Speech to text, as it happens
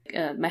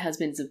my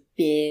husband's a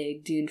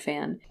big Dune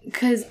fan.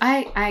 Because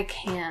I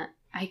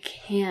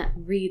can't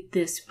read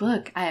this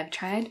book. I have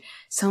tried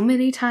so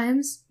many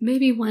times.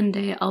 Maybe one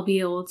day I'll be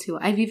able to.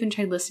 I've even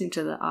tried listening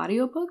to the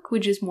audiobook,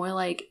 which is more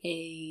like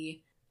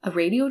a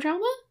radio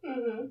drama.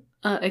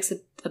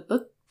 Except a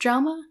book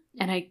drama.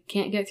 And I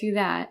can't get through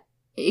that.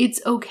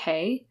 It's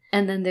okay.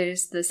 And then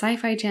there's the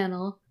Sci-Fi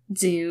Channel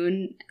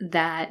Dune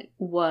that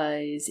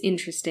was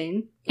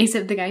interesting.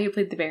 Except the guy who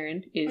played the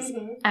Baron is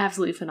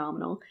absolutely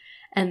phenomenal.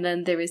 And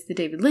then there was the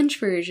David Lynch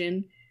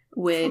version,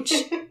 which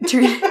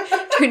turned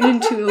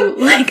into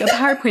like a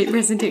PowerPoint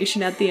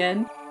presentation at the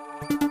end.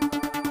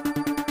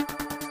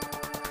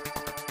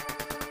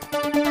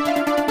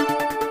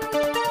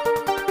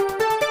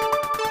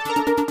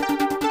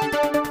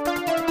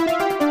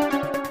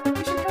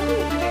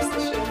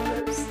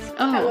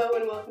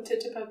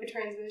 Tipoca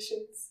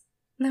Transmissions.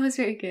 That was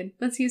very good.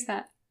 Let's use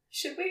that.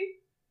 Should we?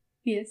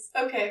 Yes.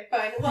 Okay,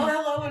 fine. Well,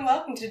 hello and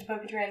welcome to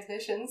Tipoca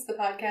Transmissions, the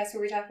podcast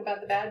where we talk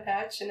about the Bad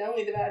Batch and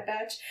only the Bad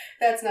Batch.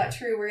 That's not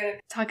true. We're going to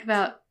talk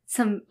about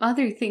some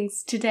other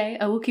things today.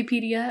 A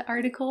Wikipedia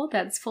article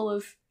that's full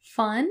of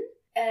fun.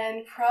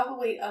 And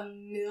probably a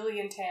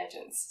million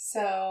tangents.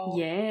 So,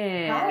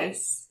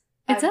 yes.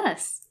 Hi. It's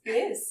us. It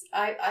is.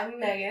 I'm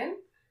Megan.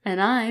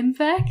 And I'm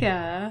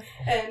Becca.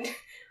 And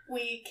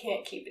we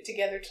can't keep it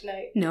together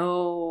tonight.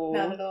 No.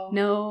 Not at all.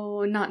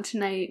 No, not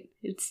tonight.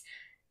 It's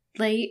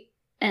late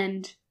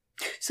and...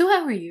 So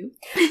how are you?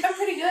 I'm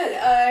pretty good.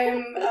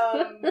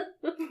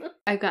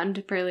 I've gotten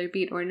to parlor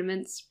bead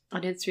ornaments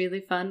and it's really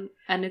fun.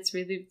 And it's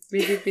really,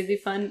 really, really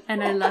fun.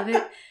 And I love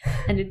it.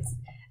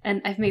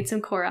 And I've made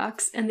some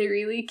Koroks and they're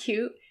really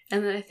cute.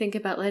 And then I think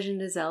about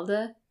Legend of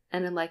Zelda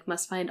and I'm like,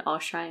 must find all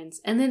shrines.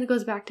 And then it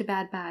goes back to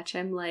Bad Batch.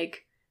 I'm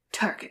like,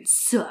 Tarkin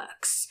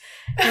sucks.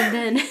 And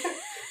then...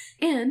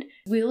 And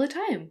Wheel of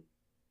Time.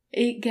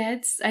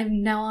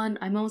 I'm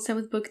almost done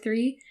with book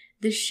 3.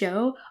 The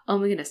show, oh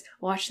my goodness,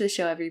 watch the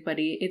show,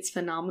 everybody. It's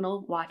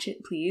phenomenal. Watch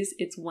it, please.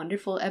 It's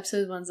wonderful.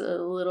 Episode 1's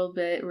a little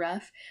bit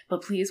rough,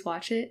 but please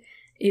watch it.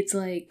 It's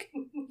like,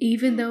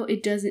 even though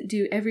it doesn't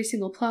do every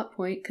single plot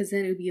point, because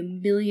then it would be a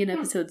million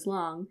episodes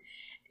long,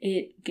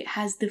 it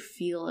has the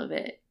feel of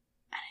it.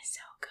 And it's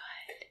so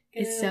good.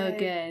 It's so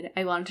good.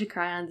 I wanted to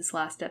cry on this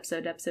last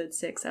episode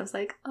 6. I was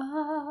like,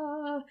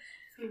 ah.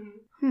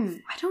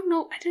 I don't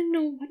know what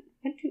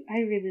do I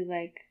really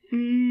like?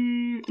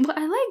 Well,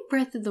 I like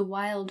Breath of the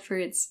Wild for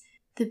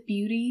the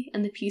beauty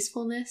and the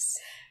peacefulness.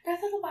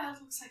 Breath of the Wild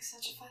looks like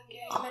such a fun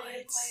game. Oh,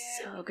 it's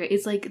so great.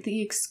 It's like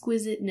the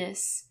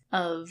exquisiteness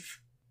of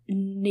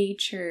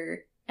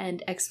nature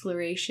and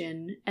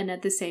exploration, and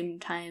at the same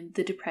time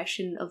the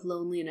depression of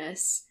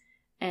loneliness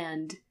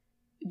and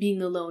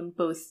being alone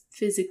both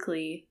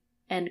physically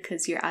and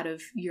because you're out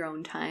of your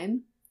own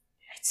time.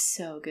 It's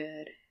so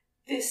good.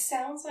 This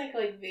sounds like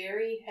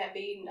very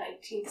heavy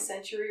 19th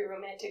century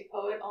romantic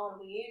poet on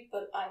weed,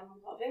 but I'm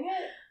loving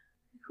it.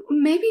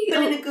 Maybe.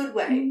 But in a good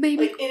way.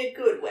 Maybe. In a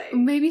good way.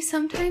 Maybe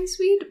sometimes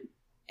weed,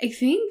 I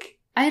think.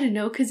 I don't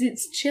know, because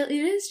it's chill. It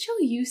is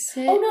chill. You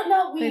sit. Oh,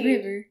 not weed. By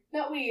river.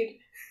 Not weed.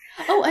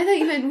 Oh, I thought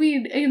you meant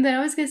weed. And then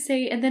I was going to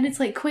say, and then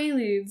it's like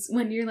Quaaludes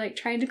when you're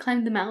trying to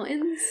climb the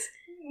mountains.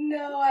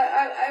 No,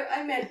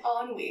 I meant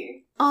on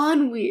weed.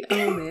 On weed.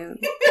 Oh, man.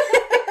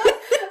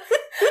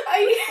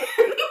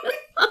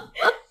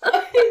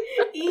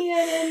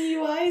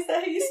 E-N-N-U-I, is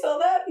that how you spell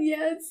that?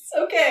 Yes.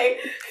 Okay.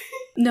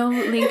 No,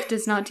 Link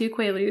does not do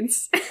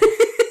Quaaludes.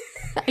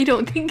 I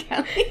don't think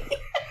Callie.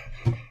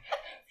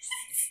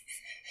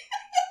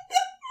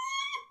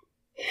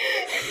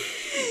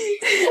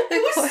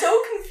 I was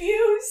so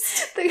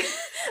confused.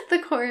 The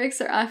Koroks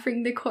are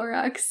offering the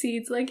Korok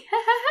seeds like, ha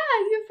ha ha,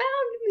 you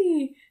found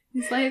me.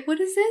 He's like, what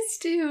does this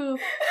do?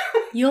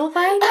 You'll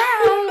find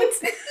out.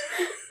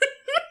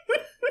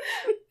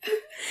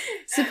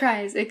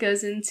 Surprise, it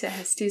goes into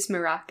Hestu's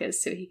maracas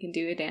so he can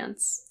do a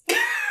dance.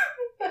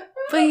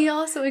 But he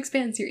also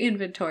expands your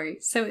inventory,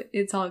 so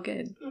it's all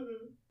good.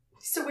 Mm-hmm.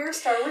 So we're a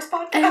Star Wars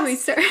podcast? Anyway,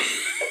 Star Wars.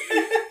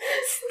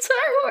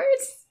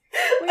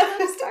 We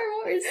love Star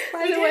Wars,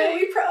 by the way.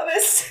 We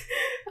promised.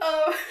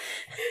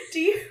 Do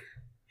you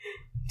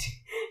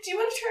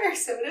want to try our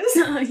sodas?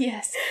 Oh,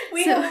 yes.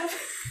 We have...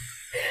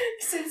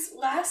 Since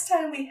last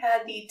time we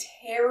had the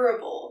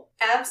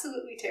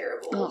absolutely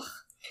terrible...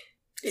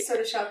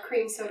 Soda Shop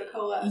Cream Soda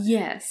Cola.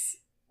 Yes.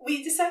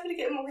 We decided to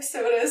get more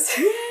sodas.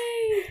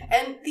 Yay!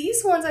 And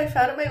these ones I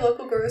found at my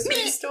local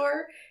grocery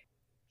store.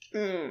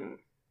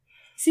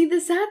 See,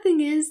 the sad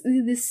thing is,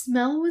 the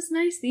smell was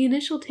nice, the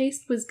initial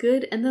taste was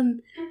good, and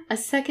then a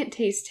second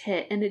taste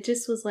hit, and it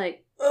just was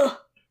like, ugh.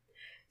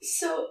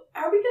 So,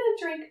 are we gonna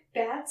drink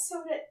bad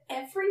soda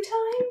every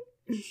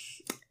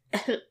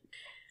time?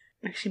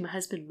 Actually, my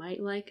husband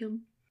might like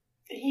them.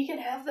 He can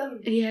have them.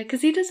 Yeah,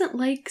 because he doesn't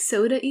like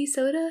soda. He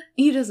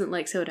doesn't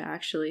like soda,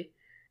 actually.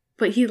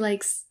 But he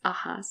likes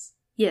Ahas.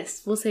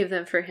 Yes, we'll save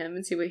them for him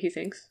and see what he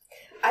thinks.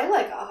 I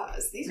like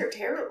Ahas. These are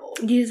terrible.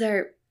 These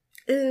are...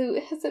 Ooh,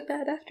 it has a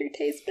bad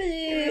aftertaste. But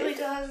it really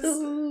does.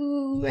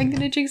 Ooh, I'm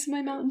gonna drink some of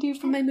my Mountain Dew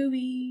from my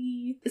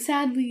movie.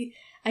 Sadly,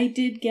 I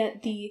did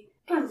get the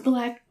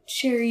black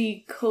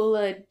cherry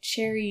cola,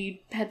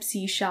 cherry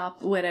Pepsi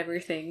shop, whatever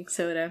thing,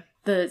 soda.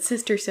 The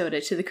sister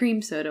soda to the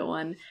cream soda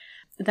one.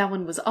 That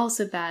one was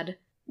also bad,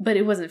 but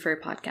it wasn't for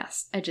a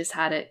podcast. I just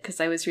had it because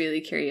I was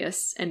really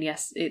curious. And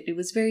yes, it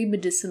was very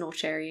medicinal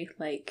cherry,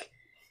 like...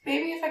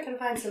 Maybe if I can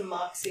find some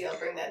Moxie, I'll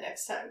bring that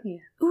next time. Yeah.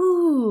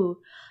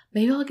 Ooh!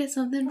 Maybe I'll get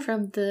something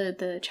from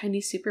the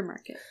Chinese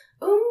supermarket.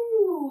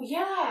 Ooh,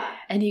 yeah!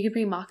 And you can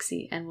bring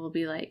Moxie, and we'll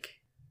be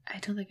like, I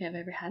don't think I've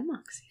ever had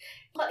Moxie.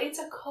 Well, it's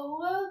a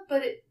cola,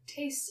 but it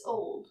tastes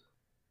old.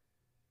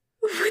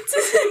 What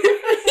does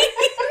it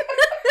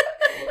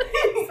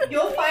mean?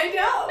 You'll find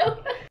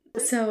out!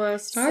 So,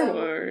 Star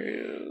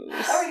Wars.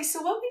 Alrighty,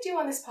 so what we do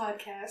on this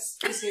podcast,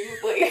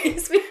 presumably,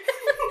 is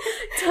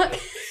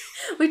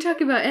we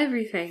talk about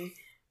everything.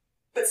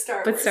 But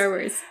Star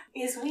Wars.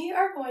 Is we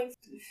are going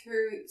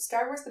through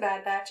Star Wars The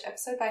Bad Batch,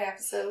 episode by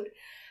episode,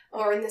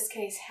 or in this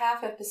case,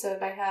 half episode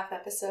by half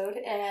episode,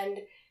 and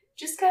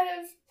just kind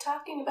of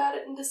talking about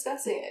it and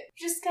discussing it.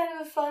 Just kind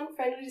of a fun,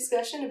 friendly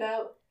discussion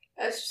about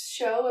a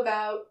show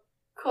about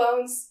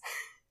clones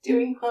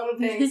doing clone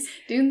things.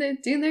 doing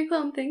their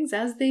clone things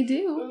as they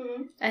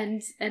do.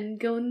 Mm-hmm. And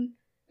going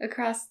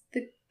across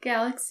the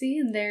galaxy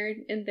in their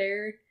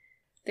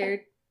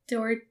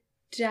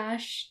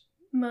DoorDash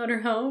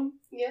motorhome.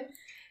 Yep.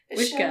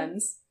 With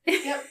guns.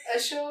 Yep, a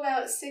show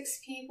about 6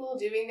 people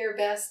doing their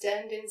best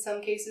and in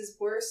some cases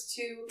worse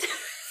to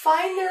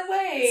find their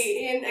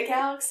way in a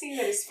galaxy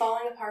that is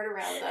falling apart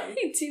around them.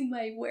 I do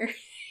my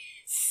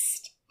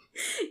worst.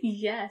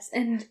 Yes,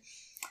 and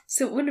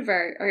so one of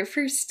our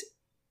first,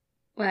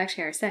 well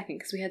actually our second,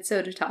 because we had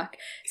soda talk.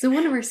 So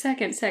one of our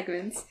second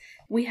segments,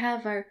 we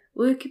have our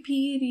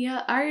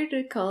Wikipedia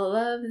article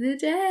of the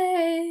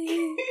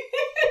day.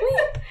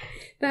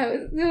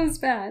 That was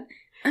bad.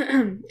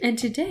 And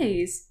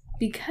today's,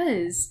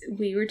 because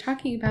we were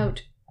talking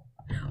about...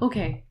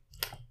 Okay,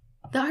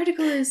 the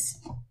article is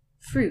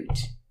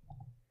fruit.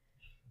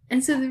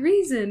 And so the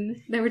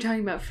reason that we're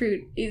talking about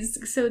fruit is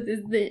so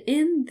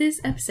in this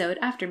episode,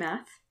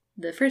 Aftermath,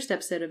 the first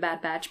episode of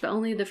Bad Batch, but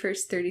only the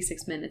first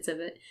 36 minutes of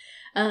it,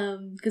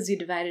 because we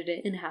divided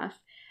it in half,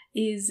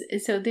 is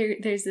so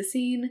there's the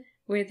scene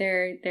where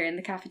they're in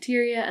the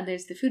cafeteria and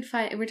there's the food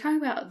fight, and we're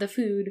talking about the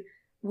food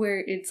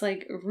where it's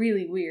like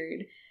really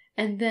weird.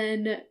 And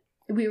then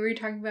we were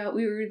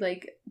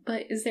like,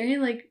 but is there any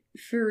like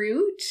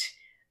fruit?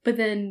 But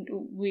then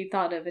we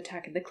thought of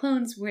Attack of the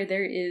Clones, where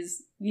there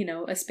is,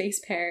 a space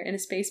pear and a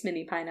space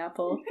mini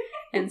pineapple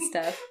and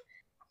stuff.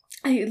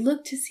 I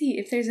looked to see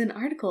if there's an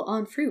article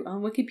on fruit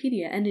on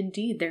Wikipedia, and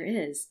indeed there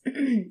is.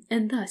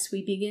 And thus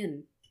we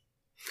begin.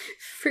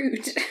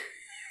 Fruit.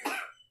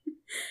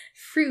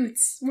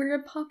 Fruits were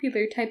a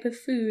popular type of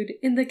food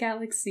in the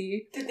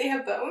galaxy. Did they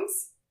have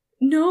bones?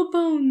 No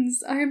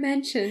bones are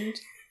mentioned,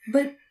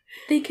 but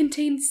they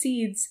contained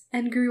seeds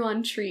and grew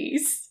on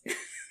trees.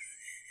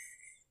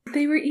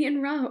 They were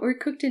eaten raw or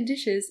cooked in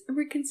dishes and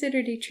were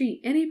considered a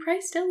treat and a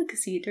prized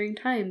delicacy during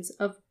times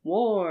of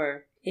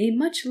war. A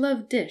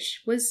much-loved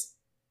dish was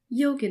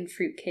Yogan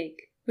fruit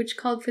cake, which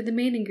called for the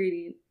main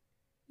ingredient,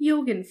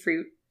 Yogan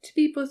fruit, to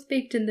be both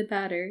baked in the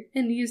batter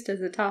and used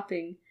as a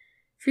topping.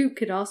 Fruit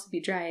could also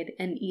be dried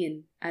and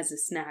eaten as a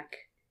snack.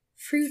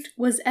 Fruit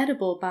was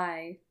edible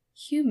by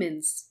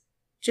humans,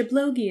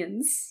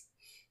 Jablogians,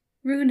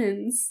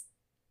 Runans,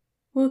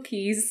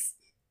 Wookiees,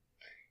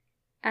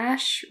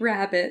 ash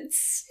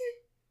rabbits.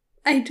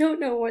 I don't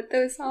know what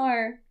those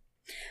are.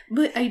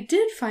 But I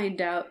did find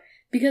out,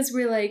 because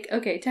we're like,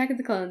 okay, Attack of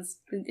the Clones,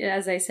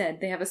 as I said,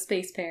 they have a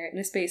space pear and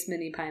a space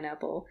mini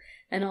pineapple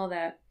and all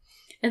that.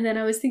 And then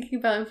I was thinking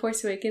about in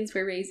Force Awakens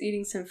where Rey's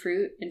eating some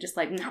fruit and just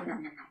like, nom,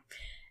 nom, nom, nom.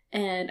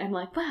 And I'm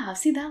like, wow,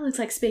 see, that looks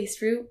like space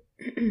fruit.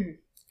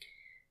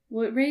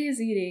 What Rey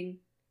is eating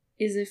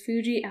is a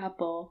Fuji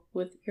apple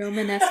with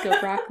Romanesco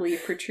broccoli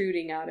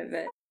protruding out of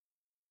it.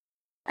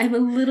 I'm a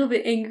little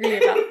bit angry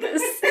about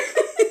this,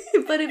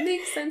 but it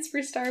makes sense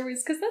for Star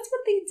Wars because that's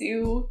what they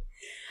do.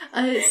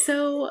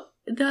 So,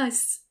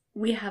 thus,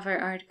 we have our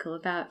article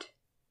about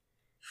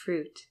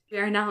fruit. We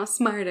are now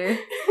smarter,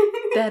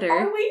 better,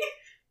 Are we?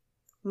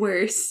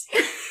 Worse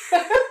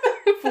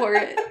for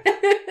it.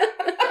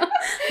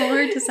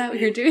 We're just out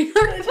here doing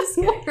our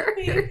work.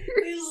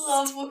 We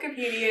love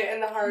Wikipedia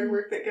and the hard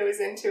work that goes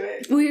into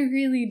it. We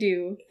really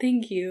do.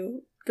 Thank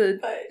you, the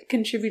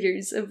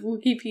contributors of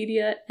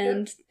Wikipedia,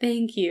 and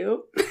thank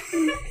you.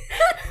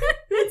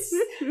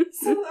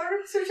 Some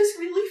articles are just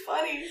really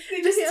funny.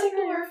 They just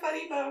tickle our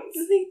funny bones.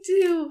 They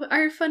do.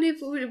 Our funny,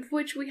 of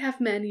which we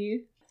have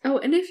many. Oh,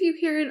 and if you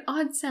hear an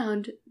odd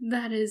sound,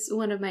 that is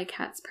one of my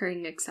cats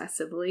purring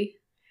excessively.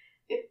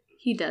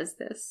 He does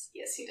this.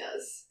 Yes, he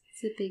does.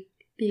 It's a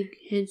big,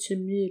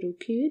 handsome little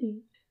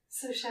kitty.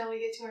 So shall we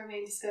get to our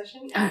main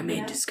discussion? Our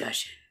main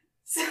discussion.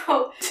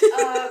 So,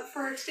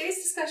 for today's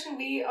discussion,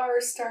 we are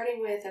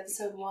starting with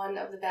episode 1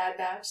 of The Bad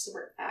Batch, so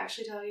we're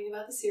actually talking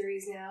about the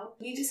series now.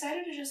 We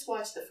decided to just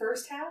watch the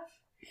first half,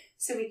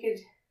 so we could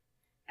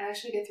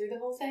actually get through the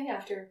whole thing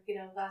after,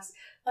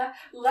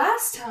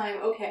 last time,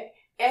 okay,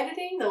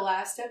 editing the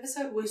last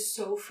episode was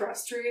so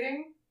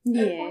frustrating.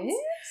 Yes.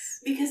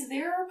 Because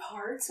there are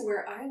parts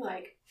where I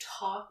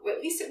talk, well,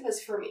 at least it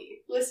was for me,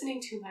 listening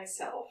to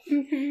myself.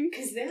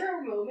 Because there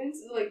are moments,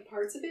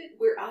 parts of it,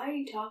 where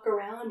I talk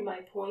around my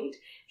point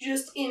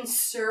just in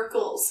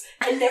circles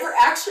and never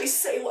actually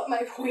say what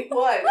my point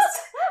was.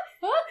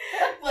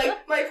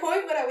 My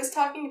point when I was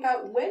talking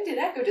about when did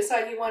Echo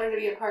decide he wanted to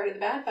be a part of the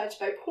Bad Batch,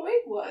 my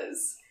point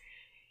was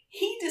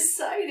he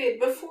decided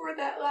before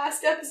that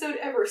last episode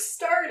ever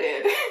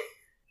started.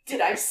 Did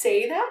I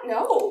say that?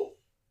 No.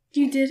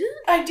 You didn't?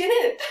 I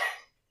didn't.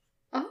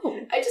 Oh.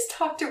 I just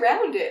talked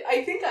around it.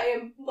 I think I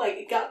am,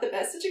 got the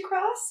message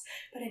across,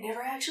 but I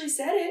never actually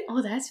said it.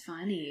 Oh, that's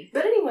funny.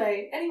 But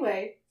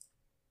anyway,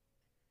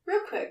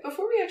 real quick,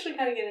 before we actually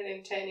kind of get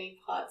into any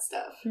plot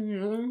stuff,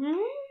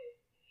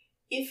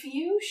 if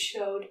you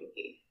showed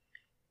me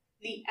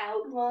the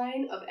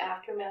outline of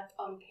Aftermath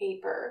on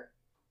paper,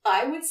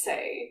 I would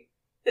say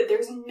that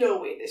there's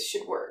no way this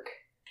should work.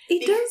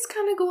 It does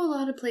kind of go a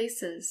lot of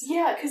places.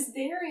 Yeah, because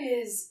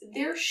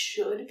there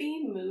should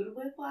be mood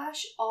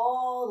whiplash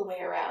all the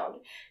way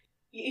around.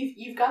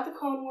 You've got the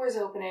Clone Wars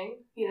opening,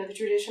 the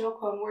traditional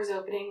Clone Wars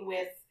opening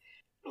with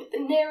the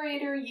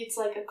narrator. It's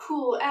like a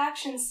cool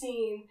action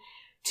scene.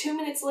 2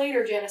 minutes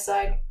later,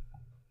 genocide.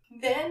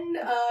 Then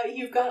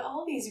you've got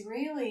all these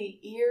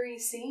really eerie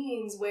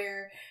scenes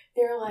where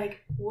they're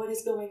like, what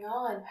is going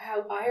on?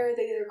 Why are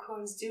the other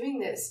clones doing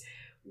this?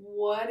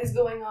 What is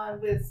going on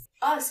with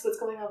us? What's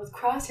going on with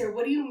Crosshair?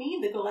 What do you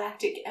mean, the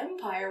Galactic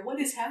Empire? What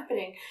is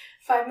happening?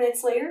 5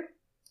 minutes later,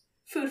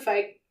 food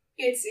fight.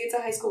 It's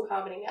a high school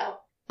comedy now.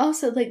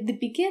 Also, the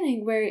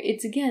beginning where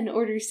it's again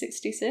Order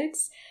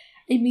 66.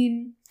 I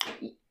mean,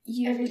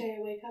 every day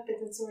I wake up,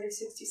 it's Order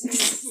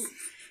 66.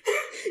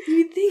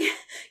 you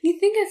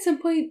think at some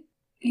point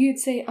you'd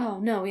say, "Oh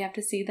no, we have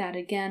to see that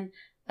again."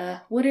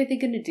 What are they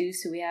gonna do?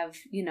 So we have,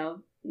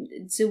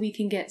 so we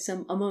can get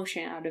some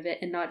emotion out of it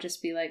and not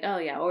just be like, oh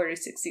yeah, Order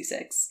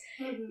 66.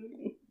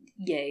 Mm-hmm.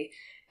 Yay.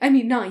 I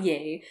mean, not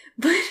yay,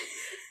 but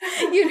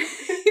you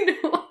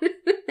know what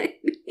I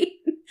mean.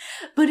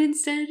 But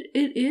instead,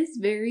 it is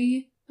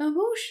very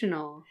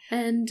emotional,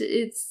 and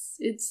it's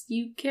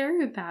you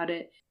care about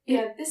it.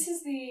 Yeah, this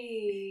is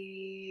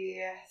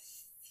the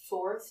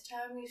 4th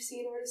time we've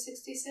seen Order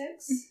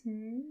 66.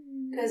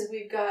 Because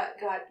we've got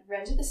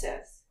Revenge of the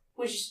Sith,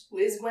 which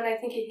is when I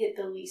think it hit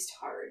the least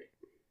hard.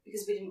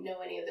 Because we didn't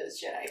know any of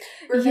those Jedi.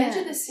 Revenge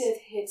of the Sith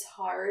hits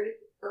harder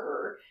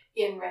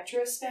in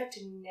retrospect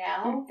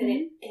now than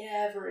it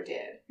ever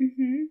did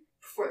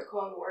before the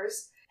Clone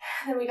Wars.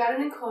 Then we got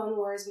it in Clone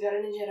Wars, we got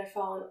it in Jedi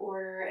Fallen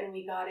Order, and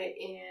we got it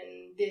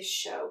in this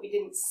show. We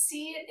didn't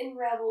see it in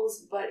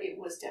Rebels, but it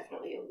was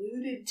definitely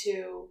alluded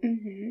to.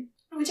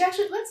 Which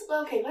actually, let's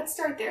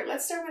start there.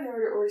 Let's start with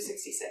Order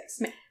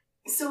 66.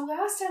 So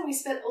last time we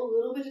spent a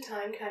little bit of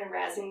time kind of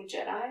razzing the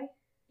Jedi.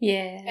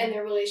 Yeah. And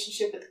their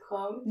relationship with the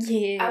clone.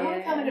 Yeah. I want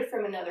to come at it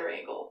from another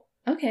angle.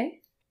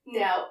 Okay.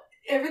 Now,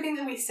 everything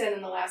that we said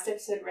in the last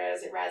episode,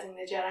 razzing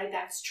the Jedi,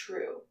 that's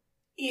true.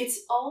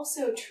 It's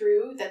also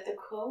true that the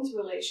clone's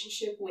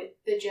relationship with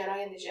the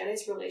Jedi and the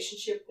Jedi's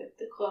relationship with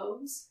the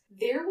clones,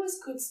 there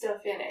was good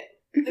stuff in it.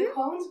 The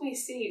clones we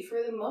see,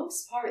 for the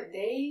most part,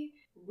 they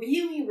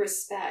really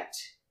respect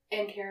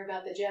and care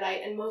about the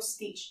Jedi, and most of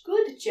the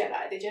good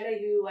Jedi, the Jedi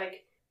who,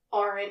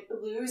 aren't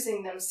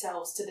losing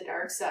themselves to the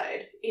dark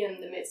side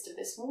in the midst of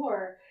this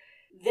war,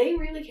 they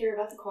really care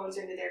about the clones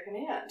under their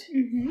command.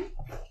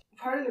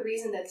 Part of the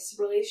reason that this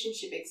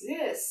relationship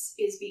exists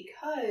is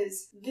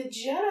because the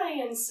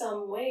Jedi in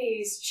some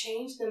ways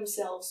change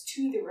themselves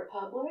to the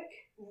Republic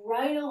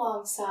right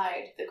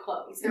alongside the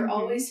clones. They're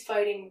always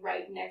fighting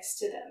right next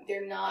to them.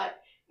 They're not,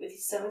 with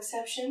some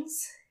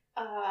exceptions.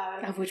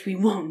 Of which we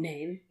won't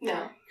name.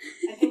 No.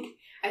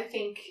 I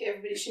think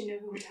everybody should know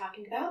who we're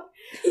talking about.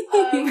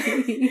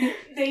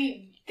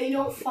 They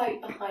don't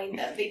fight behind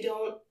them. They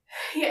don't...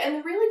 Yeah, and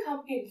the really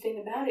complicated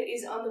thing about it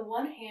is, on the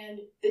one hand,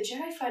 the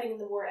Jedi fighting in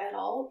the war at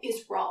all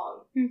is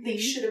wrong. They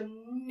should have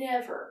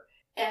never,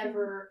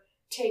 ever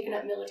taken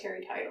up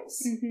military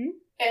titles.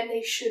 And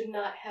they should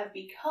not have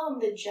become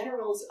the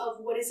generals of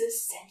what is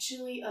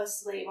essentially a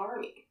slave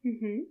army.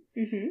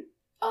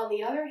 On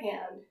the other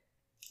hand,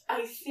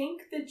 I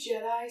think the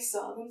Jedi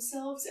saw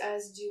themselves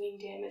as doing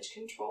damage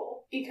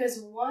control. Because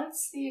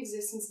once the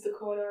existence of the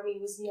clone army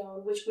was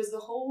known, which was the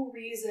whole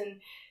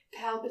reason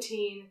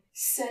Palpatine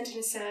sent an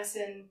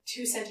assassin,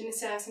 who sent an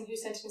assassin, who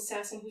sent an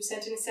assassin, who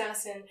sent an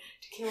assassin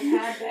to kill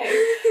Padme,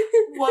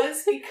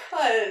 was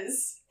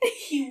because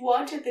he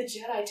wanted the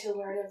Jedi to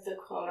learn of the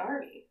clone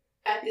army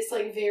at this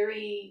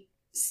very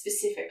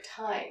specific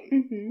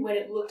time when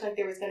it looked like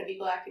there was going to be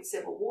Galactic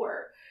Civil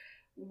War.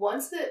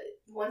 Once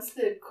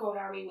the clone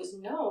army was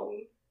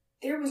known,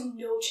 there was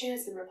no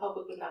chance the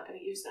Republic was not going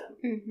to use them.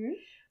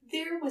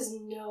 There was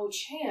no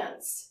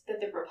chance that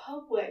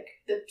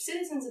the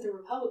citizens of the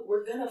Republic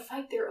were going to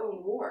fight their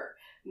own war.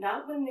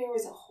 Not when there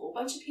was a whole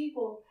bunch of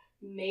people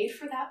made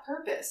for that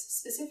purpose,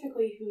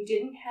 specifically who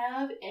didn't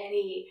have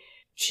any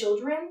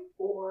children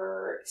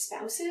or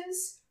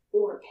spouses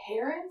or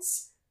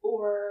parents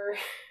or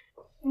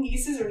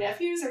nieces or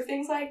nephews or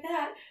things like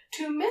that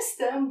to miss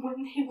them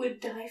when they would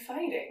die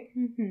fighting.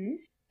 Mm-hmm.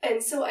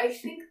 And so I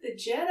think the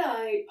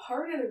Jedi,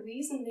 part of the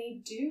reason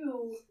they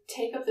do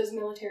take up those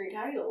military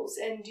titles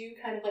and do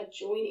kind of like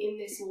join in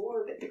this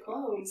war with the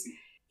clones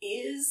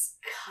is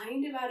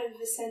kind of out of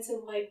a sense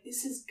of like,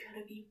 this is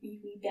gonna be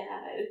really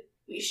bad.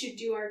 We should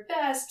do our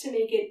best to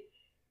make it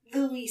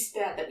the least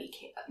bad that we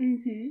can.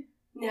 Mm-hmm.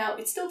 Now,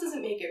 it still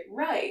doesn't make it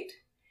right,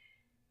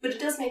 but it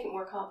does make it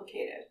more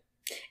complicated.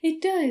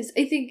 It does.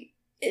 I think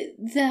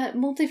that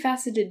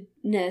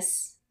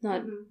multifacetedness,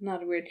 not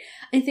a word,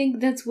 I think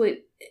that's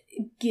what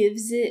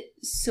gives it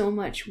so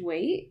much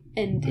weight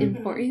and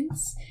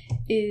importance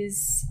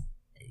is,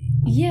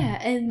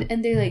 yeah,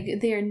 and they're like,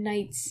 they are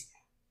knights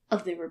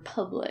of the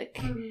Republic,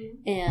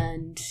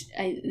 and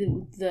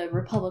the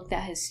Republic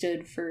that has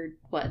stood for,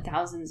 what,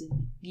 thousands of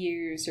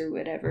years or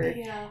whatever,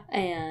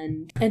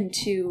 and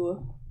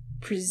to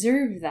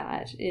preserve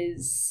that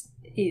is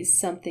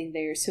something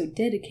they're so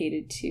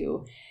dedicated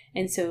to,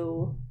 and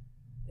so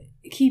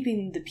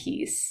keeping the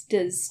peace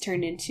does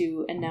turn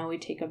into, and now we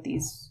take up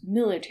these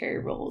military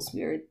roles.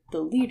 We are the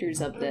leaders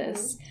of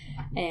this,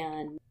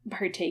 and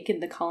partake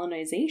in the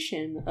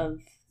colonization of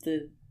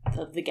the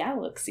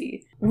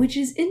galaxy, which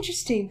is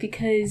interesting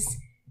because,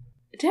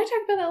 did I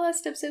talk about that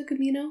last episode,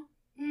 Camino?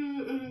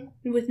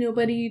 With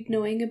nobody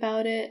knowing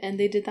about it, and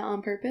they did that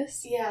on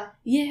purpose?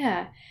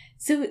 Yeah.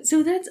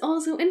 So that's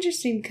also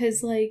interesting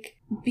because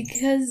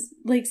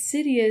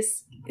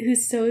Sidious,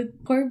 who's so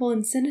horrible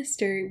and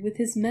sinister with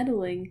his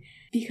meddling,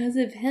 because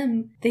of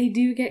him, they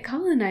do get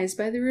colonized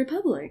by the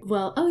Republic.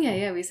 Well,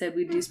 we said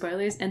we'd do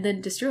spoilers, and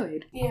then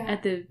destroyed. Yeah.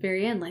 At the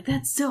very end. Like,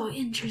 that's so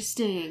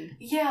interesting.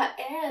 Yeah,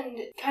 and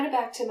kind of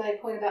back to my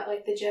point about,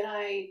 like, the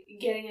Jedi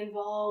getting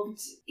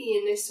involved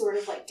in this sort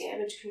of, like,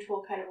 damage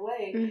control kind of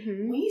way.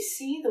 We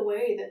see the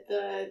way that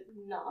the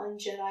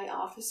non-Jedi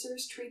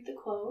officers treat the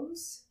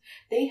clones.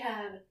 They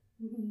have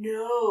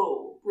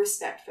no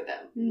respect for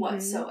them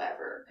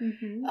whatsoever.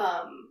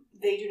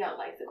 They do not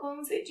like the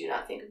clones. They do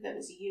not think of them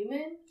as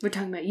human. We're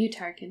talking about you,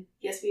 Tarkin.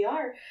 Yes, we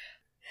are.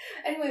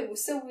 Anyway,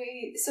 so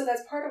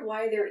that's part of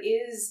why there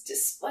is,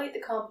 despite the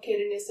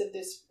complicatedness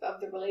of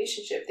the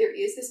relationship, there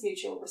is this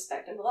mutual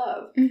respect and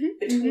love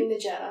between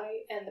the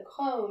Jedi and the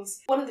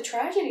clones. One of the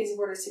tragedies of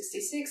Order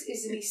 66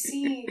 is we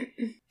see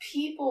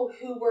people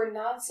who were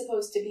not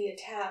supposed to be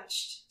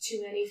attached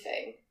to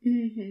anything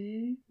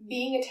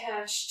being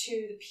attached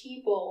to the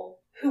people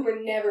who were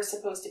never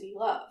supposed to be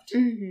loved,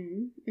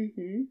 and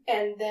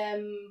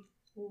them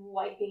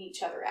wiping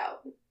each other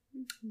out.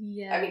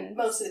 Yeah, I mean,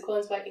 most of the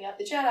clones wiping out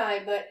the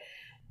Jedi, but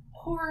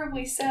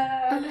horribly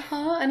sad.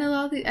 And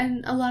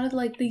a lot of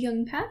like the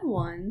young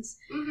Padawans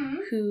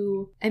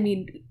who, I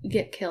mean,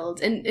 get killed,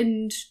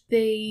 and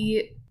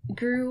they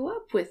grew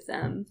up with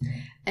them,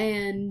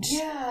 and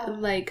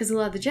like, because a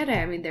lot of the Jedi,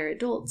 I mean, they're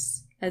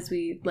adults, as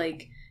we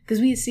like, because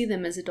we see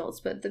them as adults,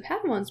 but the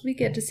Padawans we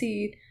get to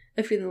see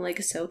a feeling like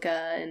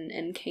Ahsoka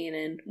and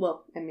Kanan.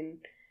 Well, I mean,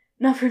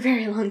 not for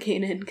very long,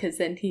 Kanan, because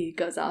then he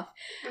goes off,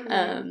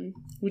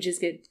 which is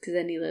good, because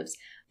then he lives.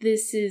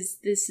 This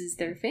is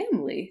their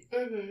family.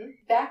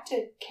 Back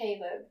to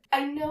Caleb.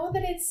 I know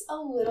that it's a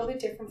little bit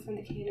different from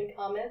the Kanan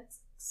comics.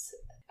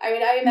 I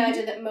mean, I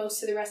imagine that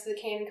most of the rest of the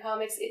Kanan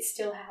comics, it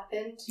still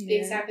happened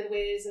exactly the way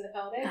it is in the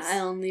comics. I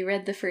only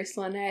read the first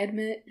one, I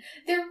admit.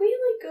 They're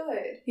really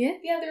good. Yeah?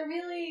 Yeah, they're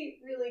really,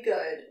 really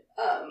good.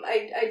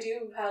 I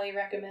do highly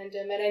recommend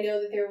them, and I know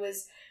that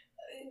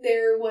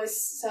there was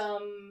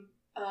some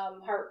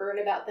heartburn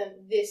about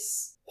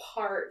this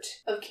part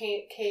of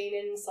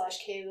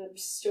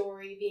Kanan/Caleb's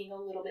story being a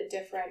little bit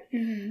different.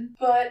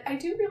 But I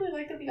do really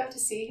like that we got to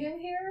see him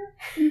here.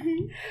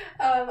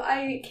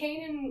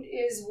 Kanan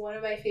is one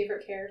of my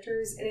favorite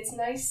characters, and it's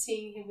nice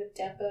seeing him with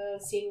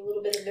Depa, seeing a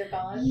little bit of their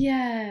bond.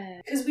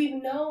 Yeah. Because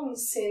we've known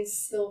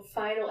since the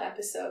final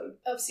episode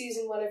of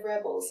season 1 of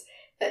Rebels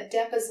that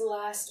Depa's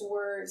last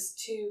words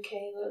to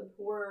Caleb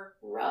were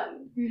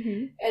 "run."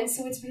 And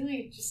so it's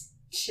really just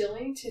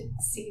chilling to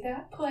see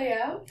that play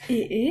out.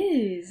 It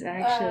is,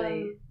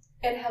 actually.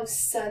 And how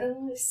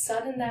sudden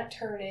that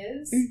turn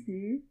is.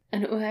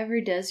 And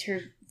whoever does her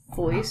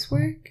voice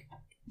work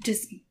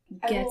just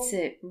gets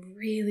it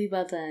really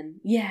well done.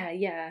 Yeah,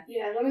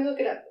 let me look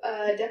it up.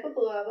 Depa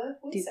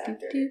Billaba, voice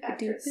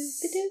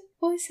actress.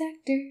 Voice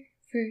actor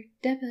for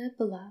Depa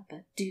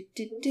Billaba.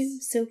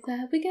 So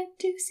glad we got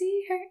to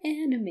see her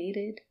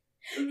animated.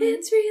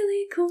 It's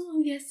really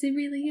cool. Yes, it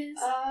really is.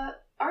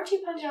 Archie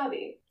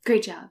Punjabi.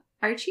 Great job.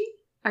 Archie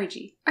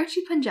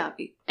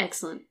Punjabi.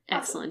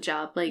 Excellent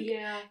job. Like,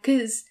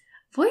 because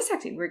voice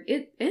acting work,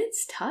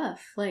 it's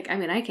tough. Like, I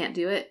mean, I can't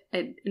do it.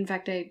 In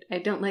fact, I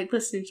don't like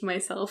listening to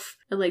myself.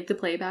 I like the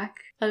playback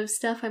of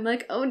stuff. I'm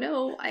like, oh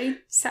no, I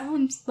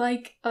sound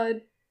like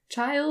a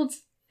child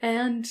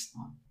and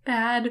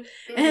bad.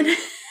 And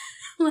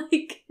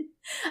like,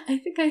 I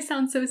think I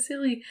sound so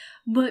silly,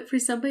 but for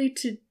somebody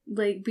to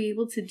like be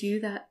able to do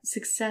that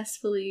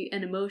successfully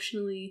and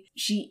emotionally,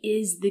 she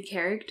is the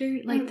character.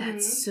 Like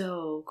that's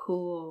so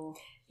cool.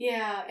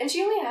 Yeah, and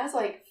she only has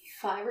like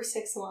 5 or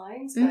 6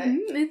 lines, but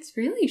it's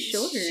really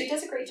short. She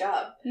does a great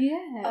job.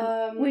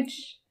 Yeah,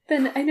 which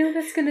then I know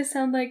that's gonna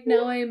sound like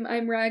now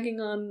I'm ragging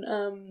on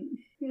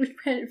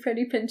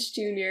Freddie Prinze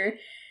Jr.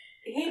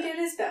 He did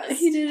his best.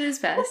 He did his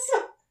best.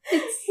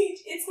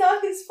 It's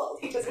not his fault.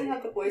 He doesn't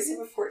have the voice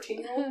of a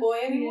 14-year-old boy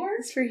anymore.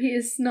 It's for he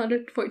is not a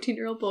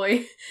 14-year-old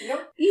boy.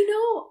 Nope. You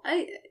know,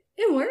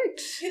 it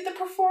worked. The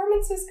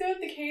performance is good.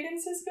 The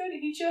cadence is good.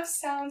 He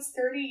just sounds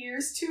 30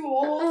 years too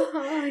old.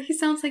 He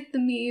sounds like the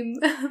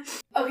meme.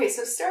 Okay,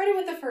 so starting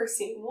with the first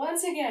scene.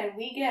 Once again,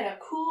 we get a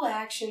cool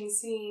action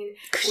scene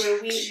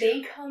where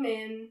they come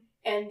in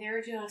and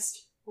they're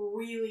just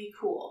really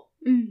cool.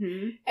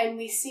 And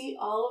we see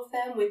all of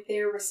them with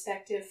their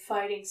respective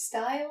fighting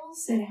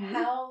styles and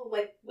how,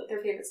 like, what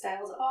their favorite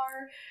styles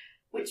are,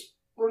 which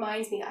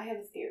reminds me, I have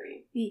a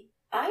theory.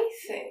 I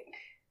think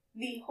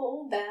the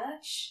whole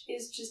batch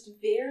is just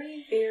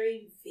very,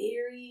 very,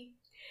 very...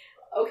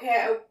 Okay,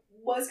 I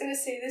was going to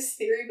say this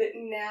theory, but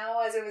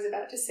now, as I was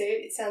about to say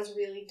it, it sounds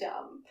really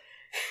dumb.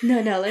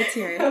 No, let's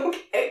hear it.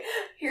 Okay,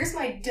 here's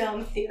my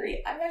dumb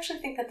theory. I actually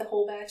think that the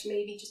whole batch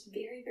may be just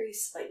very, very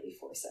slightly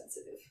force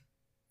sensitive.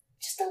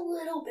 Just a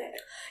little bit.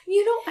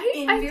 You know, I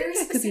think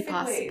that could be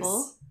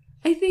possible. Ways.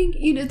 I think,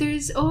 you know,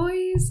 there's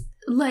always,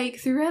 like,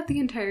 throughout the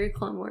entire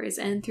Clone Wars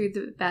and through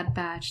the Bad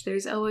Batch,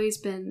 there's always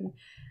been,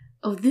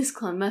 oh, this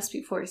clone must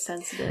be force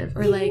sensitive.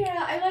 Or, like...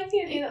 Yeah, I like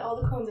the idea that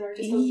all the clones are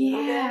just a little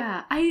bit.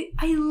 Yeah,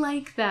 I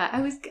like that.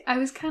 I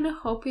was kind of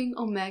hoping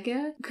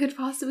Omega could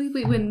possibly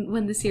be,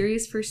 when the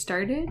series first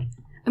started.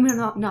 I mean,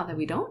 not that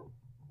we don't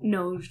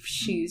know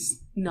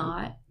she's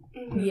not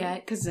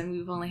yet, because then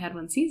we've only had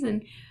one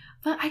season.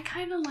 But I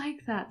kind of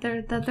like that.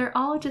 They're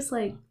all just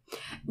like,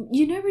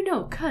 you never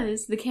know,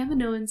 because the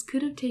Kaminoans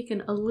could have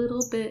taken a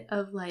little bit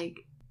of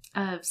like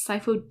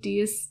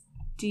Sifo-Dyas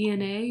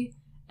DNA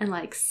and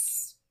like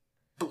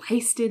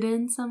spliced it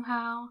in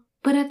somehow.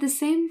 But at the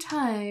same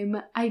time,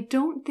 I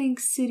don't think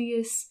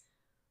Sidious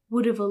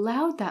would have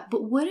allowed that.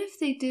 But what if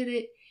they did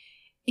it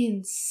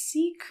in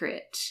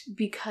secret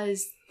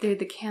because they're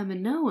the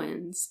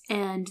Kaminoans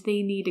and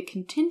they need a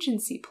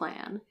contingency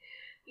plan?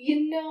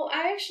 You know,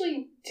 I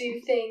actually do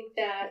think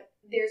that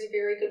there's a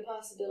very good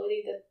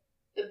possibility that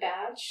the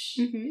batch,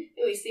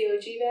 at least the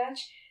OG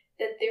batch,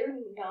 that they're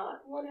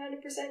not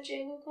 100%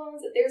 Jango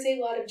clones, that there's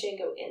a lot of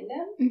Jango in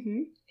them,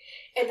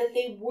 and that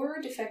they were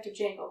defective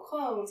Jango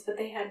clones, but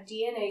they had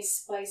DNA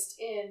spliced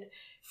in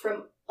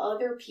from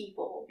other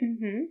people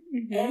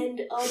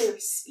and other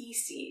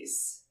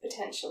species,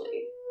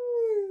 potentially.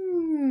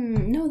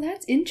 No,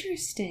 that's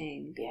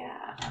interesting.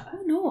 Yeah.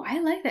 Oh, no, I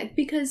like that.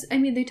 Because, I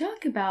mean, they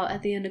talk about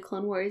at the end of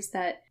Clone Wars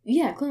that,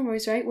 yeah, Clone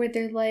Wars, right? Where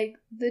they're like,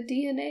 the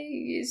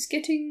DNA is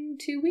getting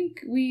too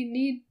weak. We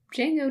need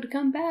Jango to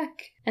come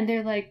back. And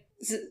they're like,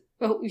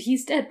 oh,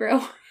 he's dead, bro.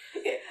 I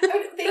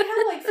mean, they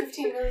have like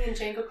 15 million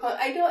Jango clones.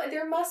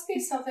 There must be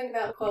something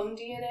about clone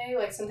DNA,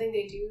 like something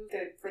they do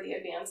for the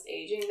advanced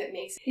aging that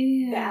makes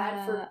it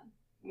bad for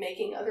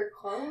making other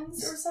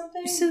clones or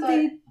something. So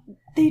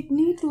they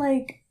need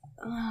like...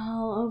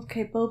 Oh,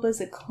 okay,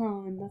 Boba's a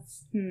clone.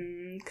 That's,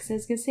 because I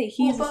was gonna say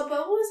he's... Well, but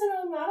Boba's an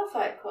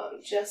unmodified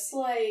clone, just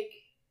like...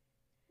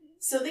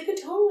 So they could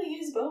totally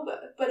use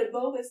Boba, but if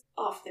Boba's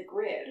off the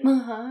grid...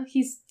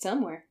 He's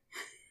somewhere.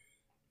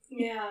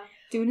 Yeah.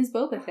 Doing his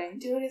Boba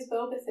thing.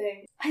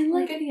 I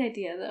like the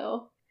idea,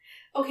 though.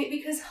 Okay,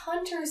 because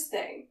Hunter's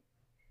thing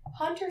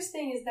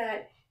is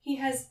that he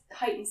has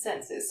heightened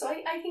senses, so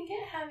I can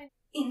get having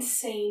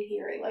insane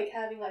hearing, like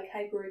having like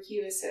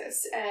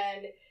hyperacusis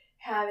and...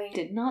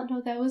 Did not know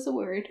that was a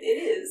word. It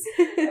is.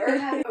 Or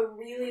having a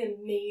really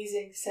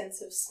amazing sense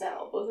of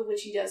smell, both of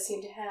which he does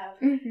seem to have.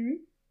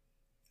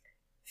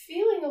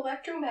 Feeling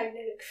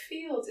electromagnetic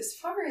fields, as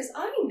far as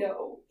I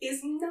know, is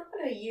not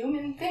a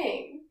human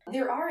thing.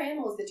 There are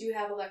animals that do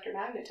have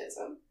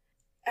electromagnetism.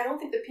 I don't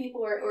think that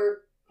people are,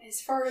 or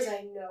as far as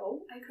I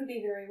know, I could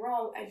be very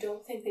wrong, I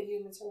don't think that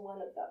humans are one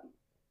of them.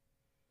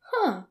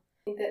 I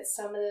think that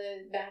some of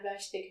the Bad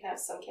Batch, they could have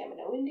some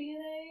Kaminoan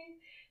DNA,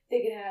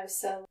 they could have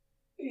some...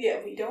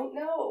 Yeah, we don't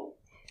know.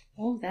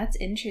 Oh, that's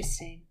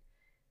interesting.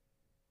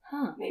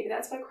 Maybe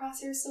that's why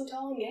Crosshair's so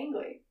tall and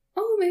gangly.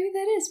 Oh, maybe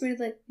that is. We're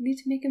like, we need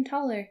to make him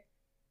taller.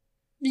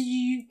 But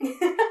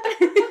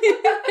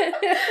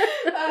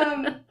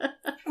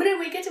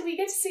anyway, we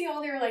get to see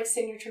all their like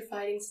signature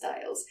fighting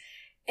styles.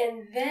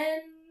 And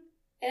then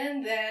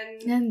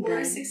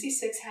Order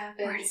 66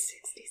 happens. Order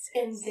 66.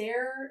 And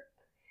they're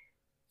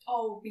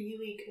all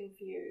really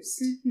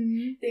confused.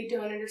 They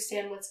don't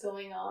understand what's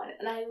going on.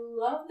 And I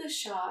love the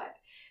shot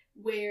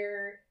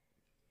where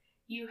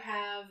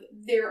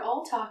they're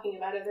all talking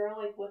about it. They're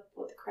all like, what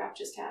the crap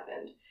just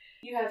happened?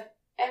 You have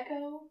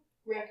Echo,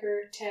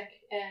 Wrecker, Tech,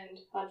 and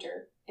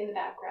Hunter in the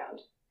background.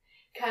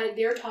 Kind of,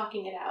 they're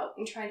talking it out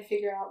and trying to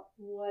figure out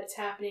what's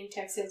happening.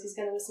 Tech says he's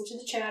going to listen to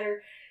the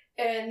chatter.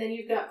 And then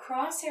you've got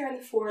Crosshair in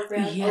the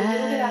foreground, a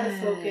little bit out of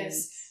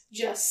focus,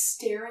 just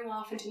staring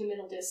off into the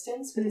middle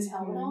distance with his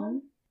helmet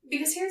on.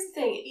 Because here's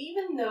the thing,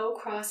 even though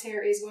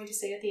Crosshair is going to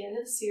say at the end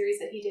of the series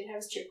that he did have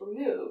his chip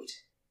removed,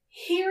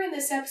 here in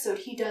this episode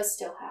he does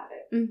still have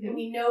it. And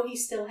we know he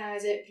still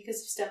has it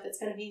because of stuff that's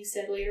going to be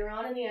said later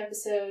on in the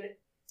episode.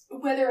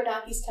 Whether or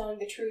not he's telling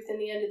the truth in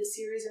the end of the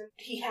series, or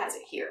he has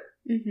it here.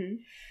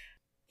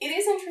 It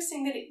is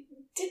interesting that it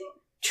didn't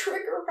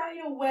trigger right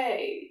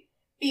away,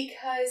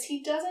 because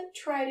he doesn't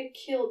try to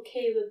kill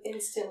Caleb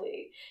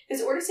instantly.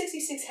 Because Order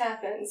 66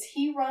 happens,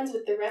 he runs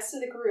with the rest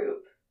of the group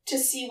to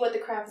see what the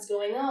crap is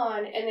going on,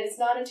 and then it's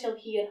not until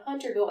he and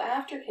Hunter go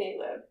after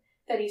Caleb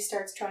that he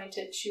starts trying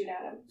to shoot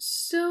at him.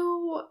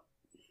 So,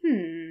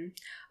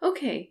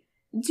 okay.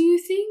 Do you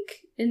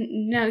think,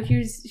 and now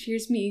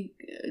here's me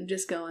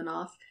just going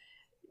off,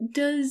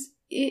 does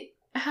it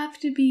have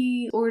to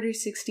be Order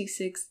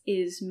 66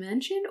 is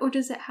mentioned, or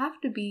does it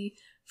have to be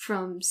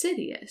from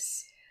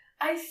Sidious?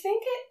 I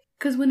think it...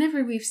 Because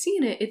whenever we've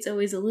seen it, it's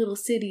always a little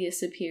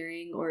Sidious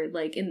appearing, or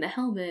like in the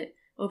helmet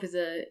over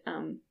the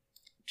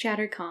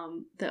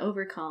chattercom, the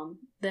overcom,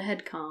 the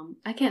headcom.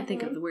 I can't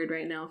think of the word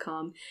right now,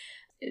 com.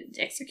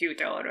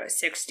 Execute Order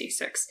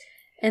 66.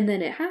 And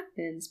then it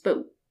happens,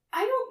 but...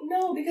 I don't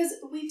know, because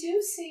we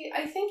do see...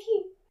 I think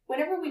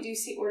whenever we do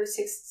see Order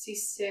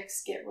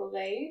 66 get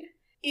relayed,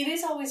 it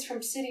is always from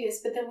Sidious,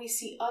 but then we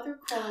see other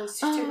clones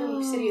to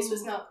whom Sidious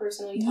was not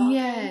personally talking.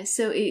 Yeah,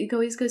 so it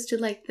always goes to,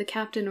 like, the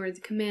captain or the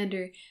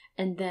commander,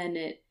 and then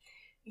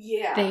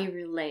they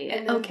relay it.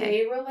 And then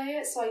they relay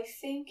it, so I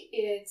think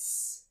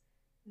it's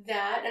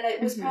that, and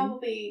it was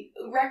probably...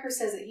 Wrecker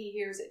says that he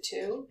hears it,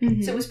 too,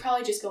 so it was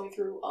probably just going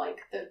through, like,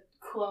 the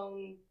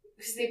clone...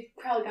 Because they've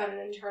probably got an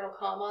internal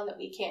comm on that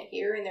we can't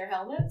hear in their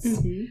helmets.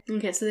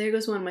 Okay, so there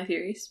goes one of my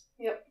theories.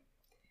 Yep.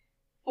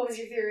 What was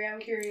your theory?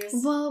 I'm curious.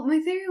 Well, my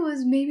theory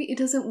was maybe it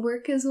doesn't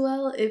work as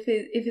well if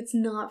it's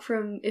not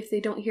from, if they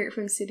don't hear it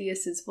from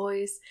Sidious's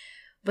voice,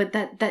 but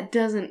that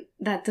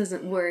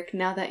doesn't work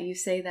now that you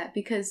say that,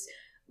 because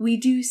we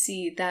do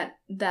see that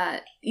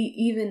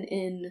even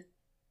in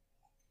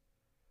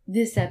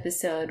this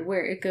episode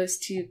where it goes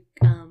to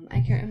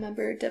I can't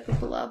remember Depa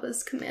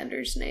Balaba's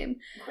commander's name.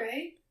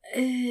 Gray?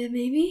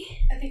 Maybe?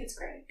 I think it's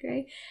Gray.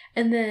 Gray.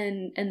 And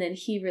then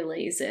he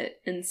relays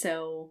it, and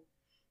so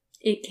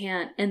it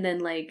can't, and then,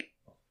 like,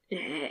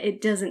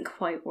 it doesn't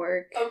quite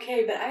work.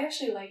 Okay, but I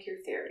actually like your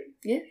theory.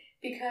 Yeah?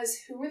 Because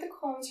who are the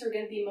clones who are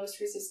going to be most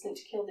resistant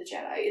to kill the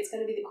Jedi? It's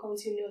going to be the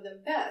clones who know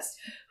them best,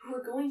 who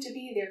are going to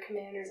be their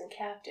commanders and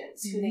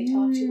captains, who they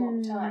talk to all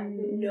the time,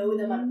 who know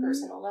them on a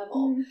personal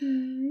level.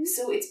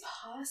 So it's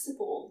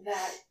possible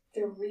that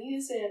the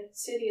reason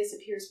Sidious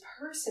appears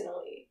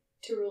personally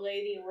to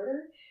relay the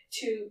order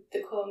to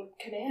the clone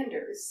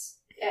commanders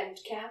and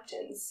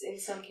captains, in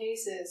some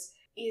cases,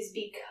 is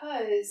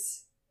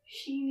because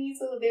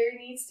there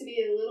needs to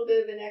be a little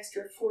bit of an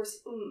extra force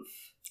oomph.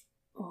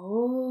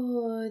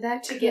 Oh,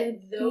 that to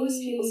get those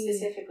people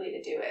specifically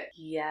to do it.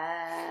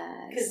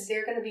 Yes. Because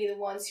they're going to be the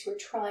ones who are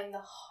trying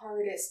the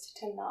hardest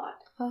to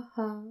not.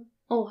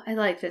 Oh, I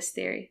like this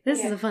theory.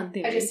 This is a fun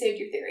theory. I just saved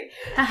your theory.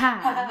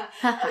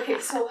 Okay,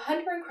 so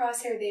Hunter and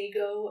Crosshair, they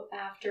go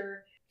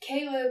after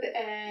Caleb,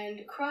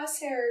 and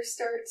Crosshair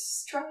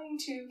starts trying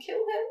to kill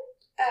him.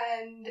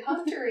 And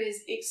Hunter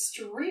is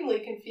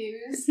extremely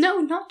confused. No,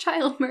 not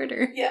child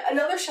murder. Yeah,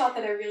 another shot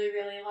that I really,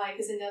 really like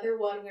is another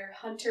one where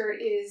Hunter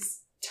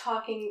is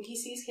talking. He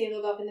sees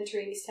Caleb up in the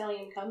tree and he's telling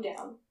him, come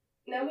down.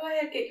 Now go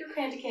ahead, get your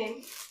candy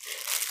cane.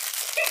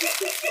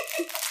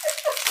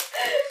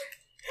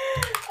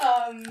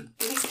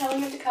 He's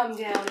telling him to come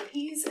down.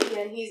 He's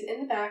in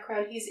the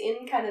background. He's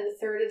in kind of the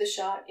third of the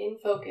shot, in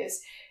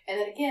focus. And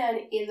then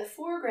again, in the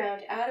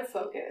foreground, out of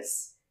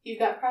focus, you've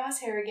got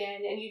Crosshair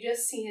again, and you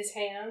just see his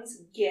hands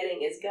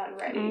getting his gun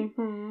ready.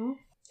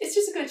 It's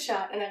just a good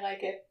shot, and I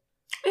like it.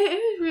 It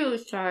is really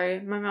sorry.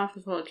 My mouth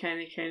is full of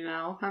candy cane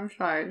now. I'm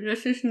sorry.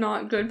 This is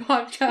not good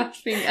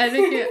podcasting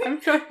etiquette.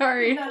 I'm so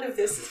sorry. None of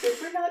this is good.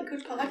 We're not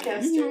good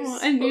podcasters. No,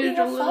 I needed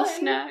a little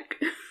snack.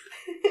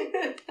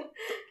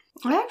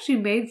 I actually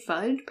made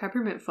fudge,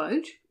 peppermint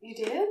fudge. You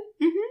did?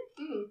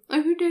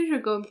 A few days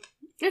ago.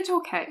 It's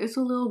okay. It's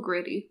a little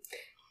gritty.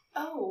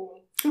 Oh.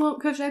 Well,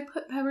 because I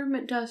put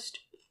peppermint dust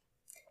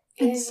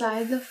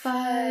inside the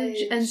fudge,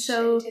 and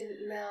so it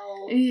didn't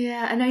melt.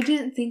 Yeah, and I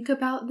didn't think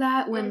about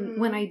that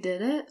when I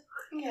did it.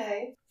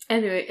 Okay.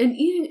 Anyway, and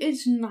eating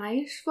it's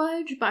nice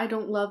fudge, but I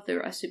don't love the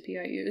recipe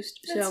I used.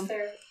 That's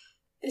fair.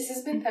 This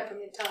has been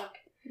Peppermint Talk.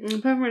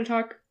 Peppermint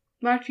Talk,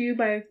 brought to you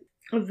by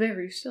a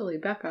very silly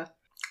Becca.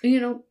 You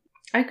know,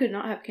 I could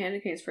not have candy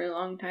canes for a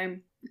long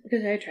time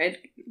because I tried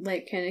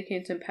like candy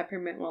canes and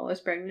peppermint while I was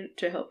pregnant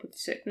to help with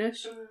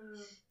sickness.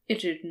 It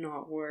did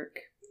not work.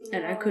 No.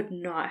 And I could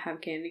not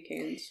have candy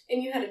canes.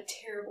 And you had a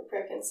terrible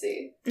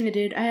pregnancy. I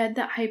did. I had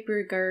that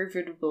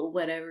hypergarvitable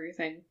whatever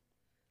thing.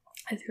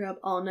 I threw up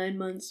all 9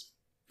 months.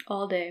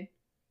 All day.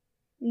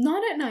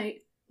 Not at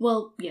night.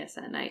 Well, yes,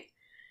 at night.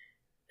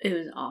 It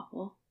was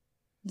awful.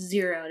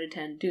 0 out of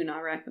 10. Do not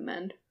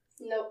recommend.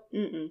 Nope.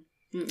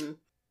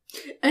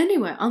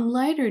 Anyway, on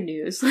lighter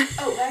news.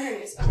 Oh, lighter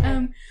news.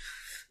 Okay.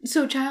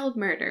 So child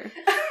murder.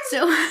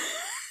 So.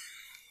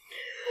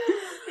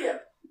 Yeah.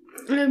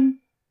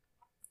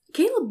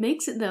 Caleb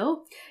makes it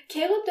though.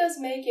 Caleb does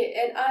make it,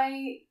 and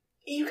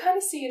you kind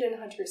of see it in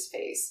Hunter's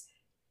face.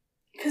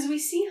 Because we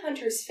see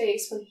Hunter's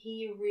face when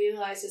he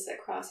realizes that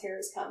Crosshair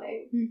is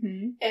coming.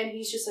 Mm-hmm. And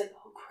he's just like,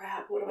 oh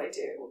crap, what do I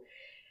do?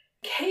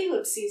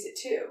 Caleb sees it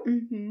too.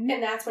 Mm-hmm.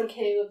 And that's when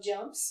Caleb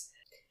jumps.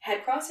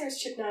 Had Crosshair's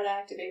chip not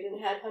activated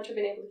and had Hunter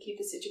been able to keep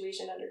the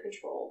situation under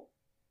control,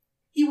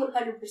 he 100%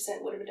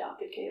 would have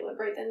adopted Caleb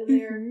right then and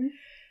there. Mm-hmm.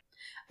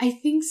 I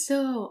think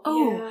so.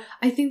 Oh, yeah.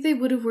 I think they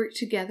would have worked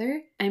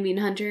together. I mean,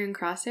 Hunter and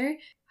Crosshair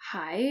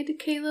hide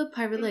Caleb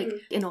probably like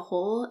in a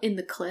hole in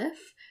the cliff.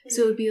 Mm-hmm.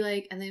 So it would be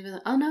like, and they'd be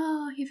like, oh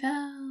no, he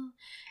fell.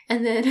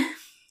 And then,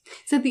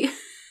 so the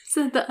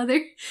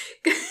other...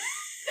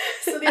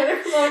 So the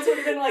other clones would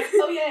have been like,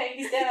 oh yay,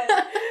 he's dead.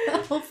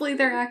 Hopefully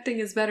their acting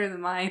is better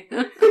than mine.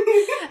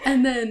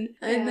 and then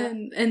they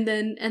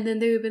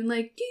would have been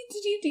like,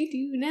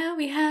 do, now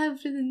we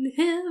have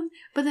him.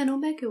 But then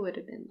Omega would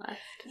have been left.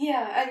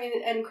 Yeah, I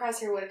mean, and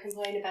Crosshair would have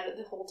complained about it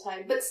the whole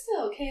time. But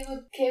still,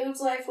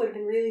 Caleb's life would have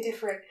been really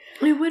different.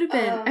 It would have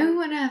been. And we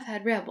wouldn't have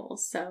had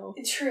rebels, so.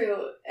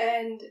 True.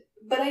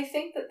 But I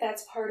think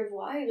that's part of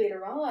why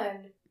later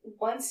on,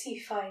 once he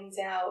finds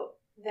out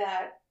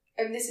that,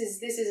 and this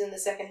is in the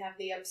second half of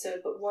the episode,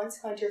 but once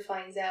Hunter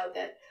finds out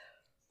that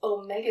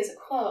Omega's a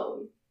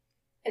clone,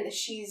 and that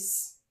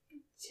she's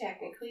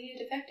technically a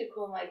defective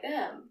clone like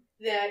them,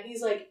 that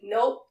he's like,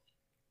 nope,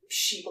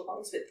 she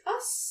belongs with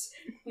us.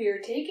 We're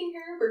taking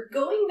her. We're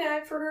going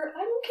back for her.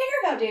 I don't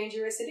care how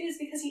dangerous it is,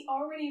 because he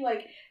already,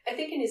 I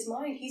think in his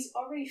mind, he's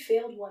already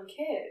failed one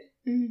kid.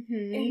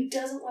 Mm-hmm. And he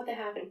doesn't want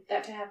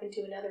that to happen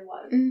to another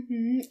one.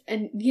 Mm-hmm.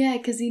 And yeah,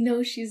 because he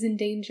knows she's in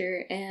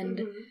danger,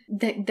 and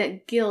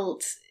that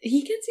guilt,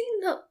 he gets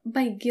eaten up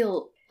by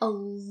guilt a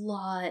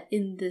lot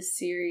in this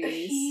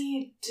series.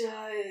 He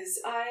does.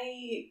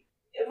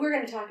 We're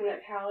going to talk about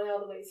Carly all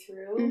the way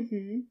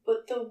through,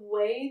 but the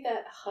way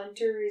that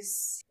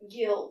Hunter's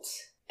guilt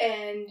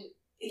and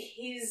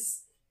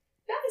his,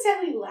 not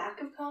exactly lack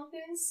of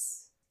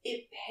confidence,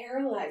 it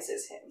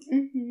paralyzes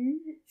him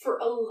for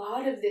a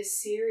lot of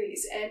this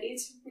series. And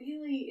it's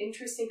really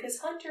interesting because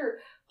Hunter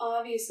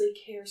obviously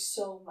cares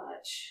so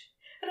much.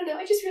 I don't know,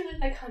 I just really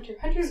like Hunter.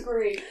 Hunter's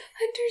great.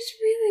 Hunter's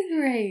really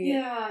great.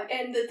 Yeah,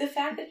 and the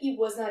fact that he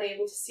was not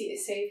able to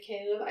save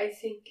Caleb, I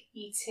think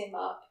eats him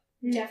up.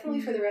 Definitely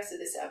for the rest of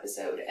this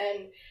episode.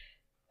 And,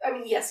 I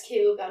mean, yes,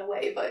 Caleb got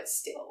away, but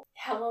still.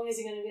 How long is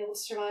he going to be able to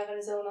survive on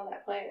his own on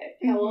that planet?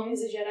 How long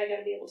is a Jedi going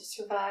to be able to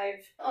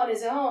survive on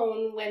his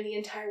own when the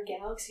entire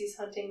galaxy is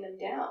hunting them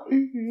down?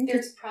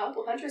 Hunter's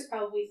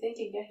probably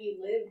thinking, yeah, he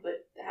lived,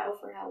 but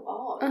for how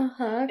long?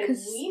 And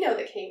we know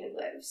that Kanan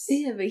lives.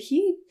 Yeah, but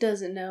he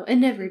doesn't know, and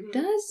never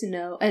does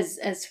know,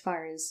 as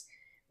far as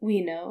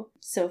we know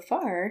so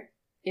far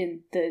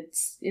in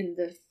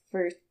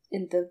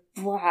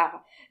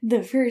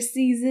the first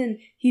season,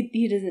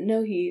 he doesn't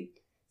know he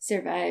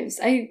survives.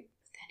 Then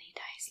he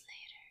dies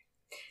later.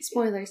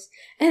 Spoilers.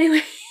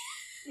 Anyway.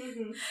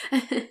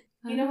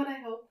 You know what I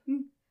hope?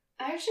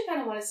 I actually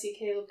kind of want to see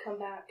Caleb come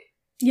back.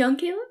 Young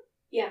Caleb?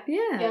 Yeah.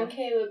 Young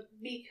Caleb,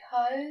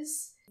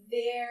 because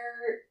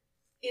there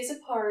is a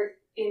part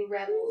in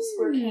Rebels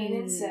where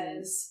Kanan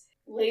says,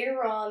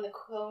 later on the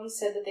clones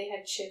said that they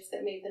had chips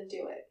that made them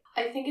do it.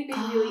 I think it'd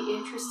be really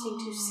interesting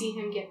to see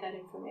him get that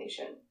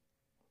information.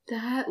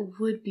 That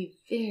would be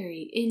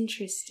very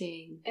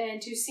interesting.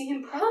 And to see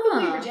him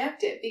probably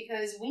reject it,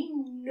 because we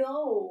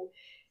know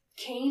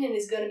Kanan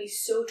is going to be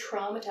so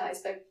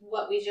traumatized by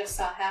what we just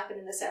saw happen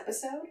in this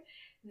episode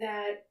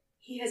that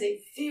he has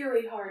a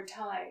very hard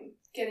time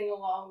getting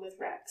along with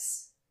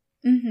Rex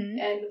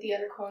and with the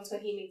other clones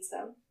when he meets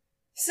them.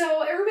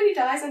 So everybody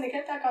dies and they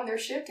get back on their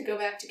ship to go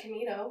back to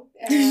Camino,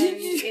 and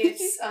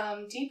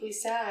it's deeply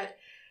sad.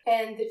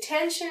 And the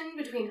tension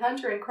between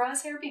Hunter and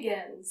Crosshair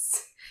begins.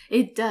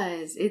 It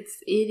does.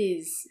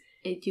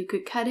 You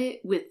could cut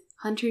it with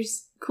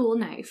Hunter's cool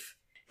knife.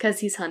 Because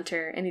he's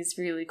Hunter and he's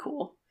really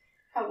cool.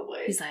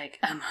 Probably. He's like,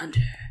 I'm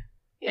Hunter.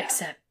 Yeah.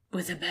 Except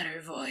with a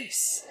better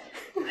voice.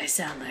 I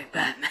sound like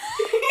Batman.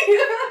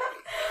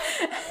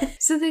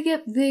 So they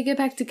get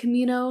back to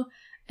Camino,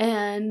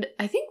 and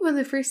I think one of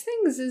the first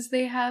things is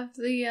they have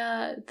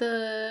the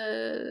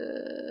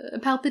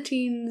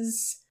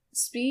Palpatine's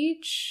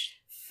speech.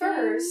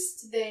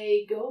 First,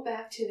 they go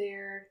back to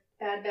their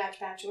Bad Batch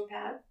bachelor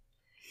pad,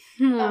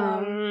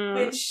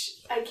 which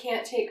I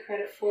can't take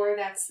credit for.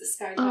 That's the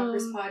Sky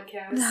Talkers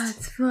podcast.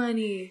 That's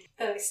funny.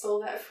 That I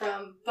stole that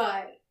from,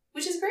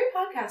 which is a great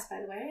podcast, by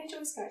the way. I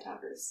enjoy Sky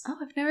Talkers. Oh,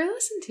 I've never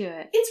listened to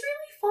it. It's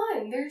really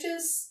fun. They're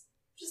just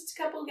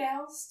a couple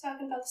gals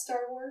talking about the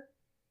Star Wars.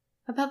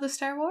 About the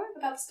Star Wars?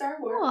 About the Star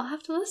Wars. Oh, I'll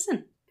have to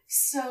listen.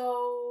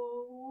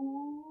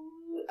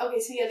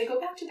 They go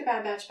back to the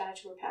Bad Batch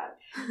bachelor pad,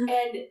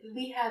 and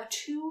we have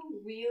two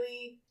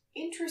really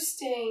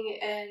interesting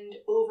and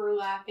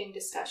overlapping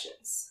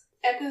discussions.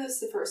 Echo is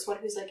the first one,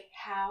 who's like,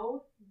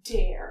 how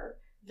dare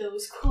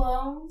those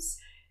clones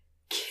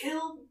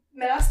killed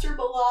Master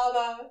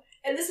Balaba.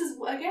 And this is,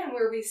 again,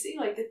 where we see,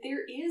 like, that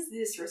there is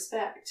this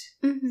respect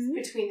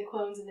between the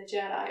clones and the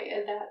Jedi,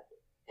 and that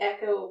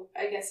Echo,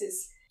 I guess,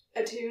 is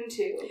attuned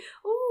to.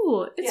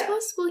 Oh, it's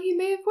possible he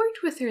may have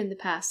worked with her in the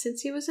past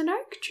since he was an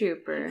ARC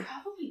trooper. He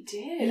probably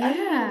did. Yeah. I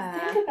didn't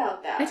even think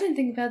about that. I didn't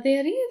think about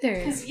that either.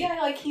 Because,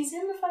 like, he's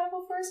in the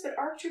 501st, but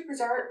ARC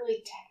troopers aren't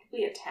really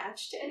technically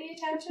attached to any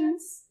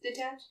attachments.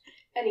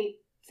 Any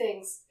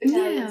things.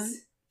 Battalions. Yeah.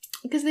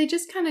 Because they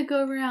just kind of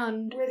go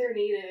around. Where they're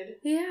needed.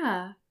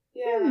 Yeah.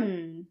 Yeah.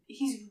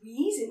 He's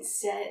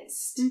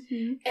reason-sensed.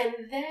 And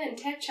then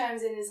Tech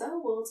chimes in and says,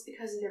 oh, well, it's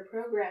because of their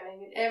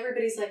programming. And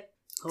everybody's like,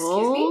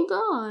 hold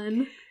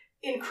on.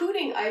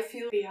 Including, I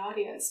feel, the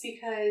audience,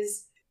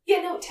 because,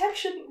 Tech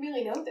shouldn't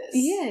really know this.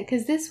 Yeah,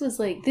 because this was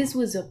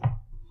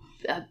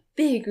a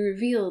big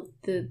reveal,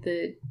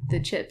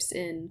 the chips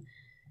in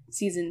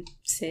season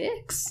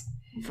 6?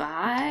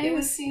 5? It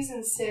was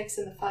season 6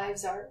 in the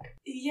 5's arc.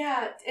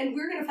 Yeah, and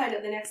we're going to find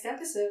out the next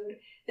episode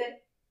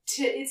that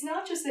it's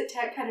not just that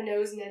Tech kind of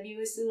knows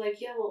nebulously, like,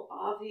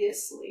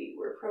 obviously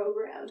we're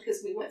programmed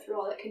because we went through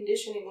all that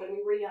conditioning when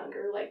we were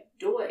younger, like,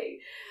 doy.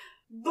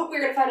 But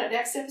we're going to find out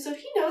next episode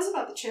he knows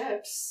about the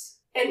chips.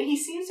 And he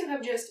seems to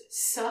have just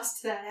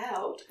sussed that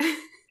out.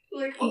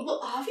 Like,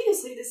 well,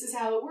 obviously this is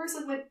how it works.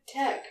 Like, with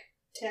Tech,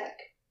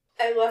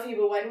 I love you,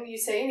 but why didn't you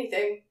say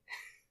anything?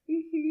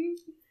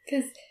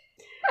 Because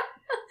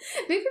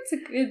maybe it's a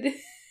good...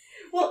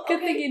 good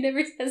thing he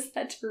never says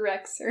that to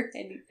Rex or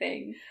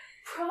anything.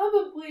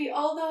 Probably,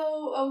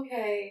 although,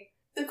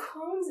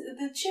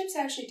 the chips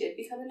actually did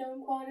become a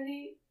known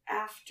quantity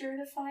after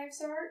the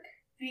 5's arc,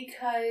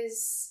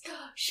 because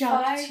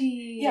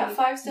Shakti.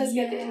 5's does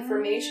get the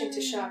information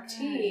to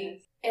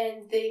Shakti,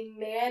 and they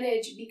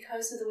manage,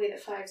 because of the way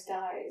that 5's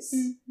dies,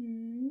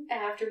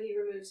 after he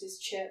removes his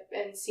chip,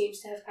 and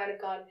seems to have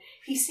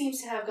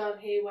gone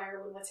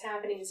haywire when what's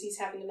happening is he's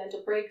having a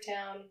mental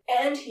breakdown,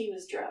 and he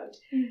was drugged,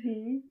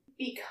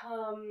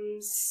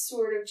 becomes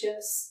sort of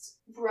just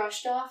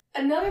brushed off.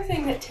 Another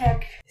thing that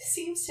Tech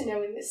seems to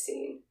know in this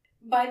scene,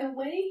 by the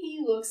way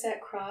he looks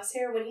at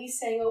Crosshair when he's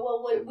saying,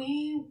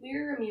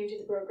 we're immune to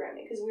the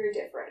programming because we're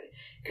different,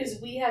 because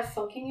we have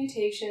funky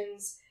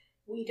mutations,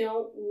 we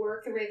don't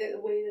work the way that a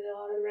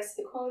lot of the rest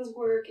of the clones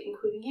work,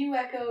 including you,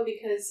 Echo,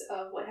 because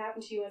of what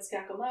happened to you on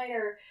Skako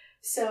Minor,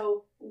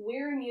 so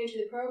we're immune to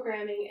the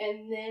programming.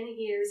 And then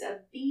here's a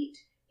beat,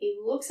 he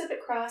looks up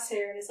at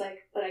Crosshair and is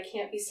like, but I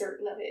can't be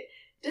certain of it.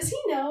 Does he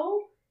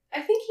know? I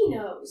think he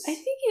knows. I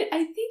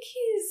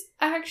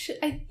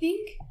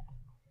think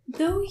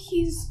though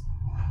he's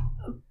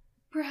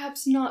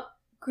perhaps not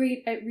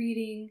great at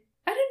reading,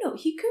 I don't know,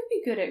 he could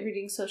be good at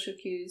reading social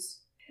cues,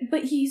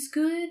 but he's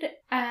good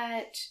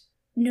at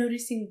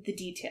noticing the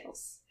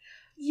details.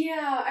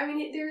 Yeah, I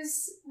mean,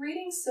 there's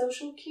reading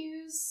social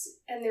cues,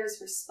 and there's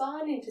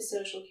responding to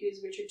social cues,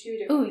 which are two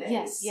different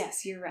things.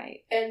 Yes, you're right.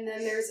 And then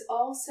there's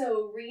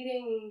also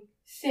reading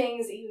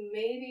things that you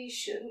maybe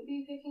shouldn't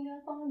be picking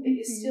up on, but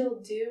you still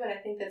do, and I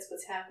think that's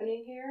what's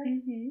happening here.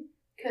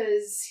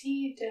 Because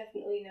he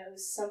definitely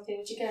knows something,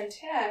 which, again,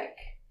 Tech,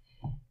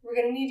 we're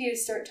going to need you to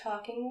start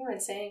talking more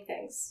and saying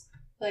things.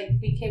 Like,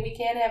 we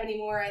can't have any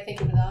more, I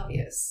think it was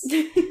obvious.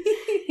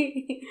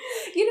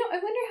 I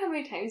wonder how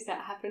many times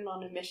that happened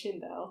on a mission,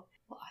 though.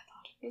 Well, I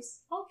thought it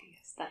was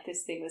obvious that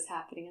this thing was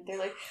happening, and they're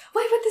like,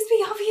 why would this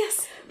be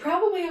obvious?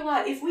 Probably a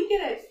lot. If we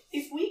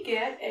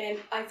get, and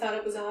I thought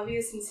it was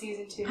obvious in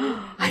season 2,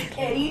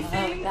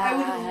 anything, I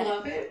would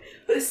love it.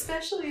 But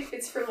especially if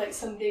it's for, like,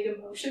 some big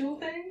emotional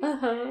thing.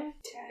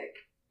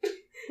 Tech,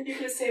 you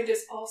could have saved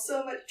us all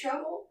so much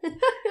trouble.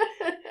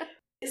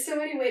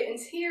 So anyway, and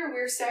here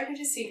we're starting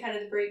to see kind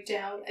of the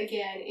breakdown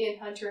again in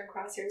Hunter and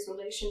Crosshair's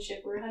relationship,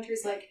 where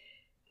Hunter's like,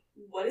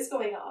 what is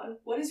going on?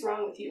 What is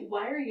wrong with you?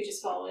 Why are you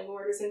just following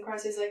orders? And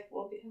Crosshair's like,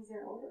 well, because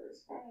they're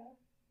orders.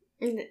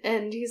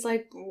 And he's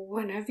like,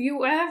 when have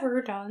you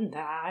ever done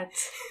that?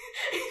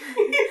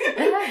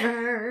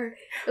 Ever.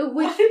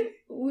 Which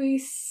we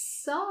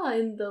saw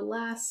in the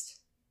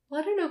last...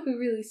 Well, I don't know if we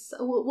really saw...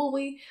 Well,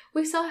 we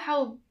saw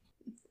how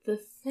the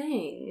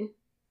thing...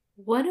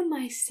 What am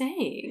I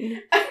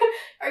saying?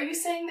 Are you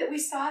saying that we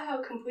saw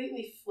how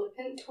completely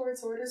flippant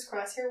towards orders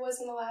Crosshair was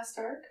in the last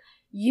arc?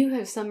 You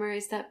have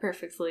summarized that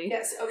perfectly.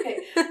 Yes, okay.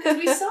 Because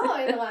we saw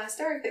in the last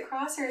arc that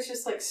Crosshair is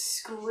just like,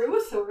 screw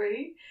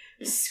authority,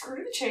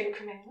 screw the chain of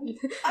command.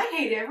 I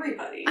hate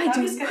everybody. I'm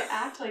just going to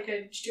act like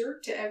a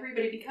jerk to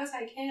everybody because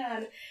I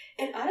can.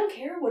 And I don't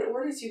care what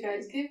orders you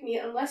guys give me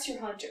unless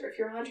you're Hunter. If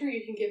you're Hunter,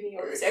 you can give me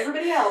orders.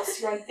 Everybody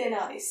else, you're on thin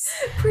ice.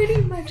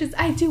 Pretty much as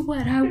I do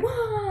what I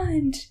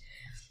want.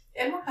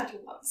 And what Hunter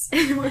wants.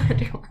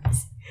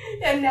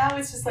 And now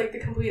it's just like the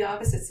complete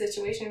opposite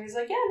situation where he's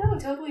like, yeah, no,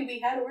 totally, we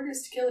had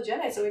orders to kill a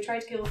Jedi, so we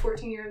tried to kill a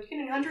 14-year-old kid.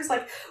 And Hunter's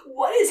like,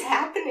 what is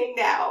happening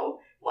now?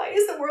 Why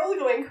is the world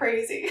going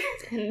crazy?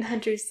 And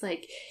Hunter's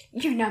like,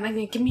 you're not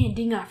my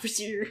commanding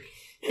officer.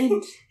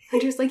 And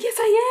Hunter's like, yes,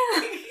 I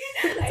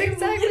am. That's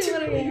exactly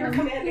what I am. Your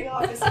commanding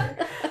officer.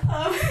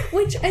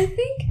 Which I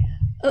think...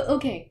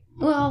 Okay,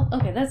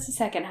 that's the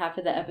second half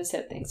of the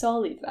episode thing, so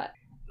I'll leave that.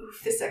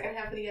 oof, the second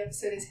half of the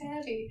episode is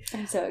heavy.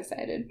 I'm so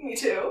excited. Me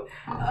too.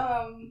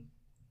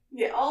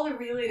 Yeah,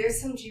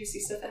 there's some juicy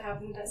stuff that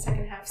happened in that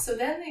second half. So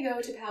then they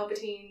go to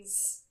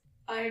Palpatine's,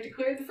 I have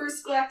declared the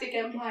First Galactic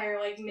Empire,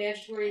 like,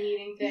 mandatory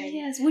meeting thing.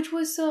 Yes, which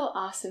was so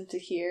awesome to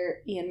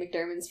hear Ian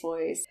McDiarmid's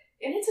voice.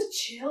 And it's a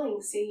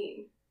chilling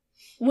scene.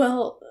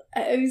 Well,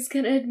 I was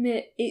gonna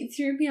admit, it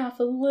threw me off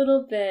a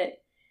little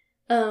bit.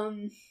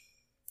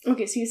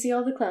 Okay, so you see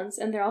all the clones,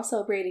 and they're all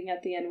celebrating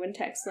at the end when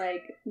Tech's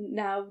like,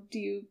 now do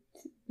you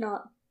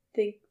not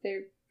think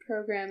they're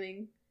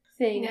programming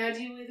thing? Now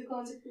do you believe the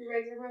clones are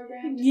regular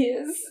programmed?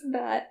 Yes,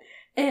 that.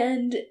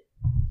 And,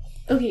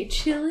 okay,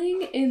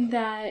 chilling in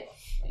that,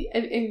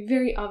 and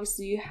very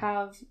obviously you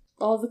have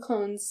all the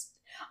clones,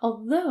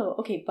 although,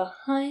 okay,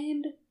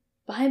 behind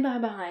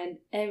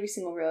every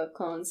single row of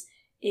clones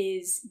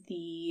is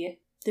the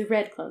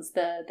red clones,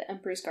 the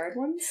Emperor's Guard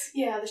ones.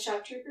 Yeah, the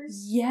shock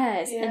troopers.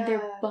 Yes, yeah. And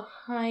they're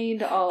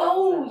behind all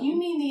of them. Oh, you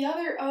mean the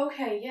other...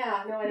 Okay,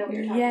 yeah. No, I know what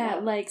you're talking about. Yeah,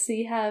 like, so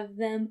you have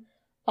them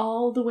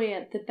all the way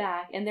at the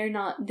back, and they're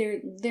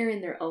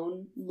in their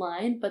own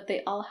line, but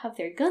they all have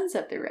their guns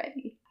up there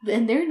ready.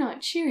 And they're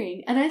not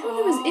cheering. And I thought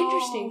it was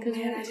interesting, because...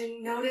 man, I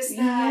didn't notice that.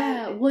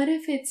 Yeah, what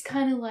if it's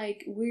kind of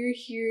like, we're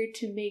here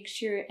to make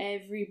sure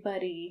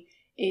everybody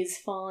is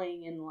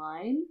falling in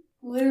line?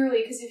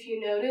 Literally, because if you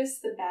notice,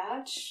 the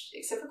batch,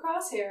 except for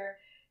Crosshair,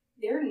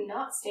 they're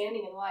not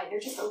standing in line.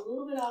 They're just a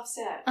little bit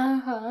offset.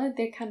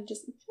 They're kind of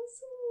just a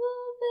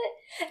little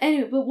bit.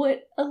 Anyway, but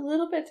what a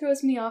little bit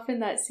throws me off in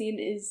that scene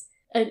is,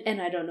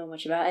 and I don't know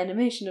much about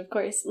animation, of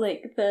course,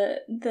 like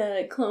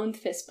the clone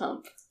fist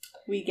pump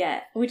we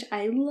get, which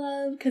I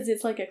love, because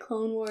it's like a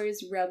Clone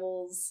Wars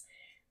Rebels,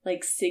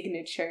 like,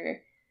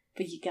 signature,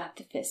 but you got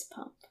the fist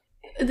pump.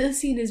 The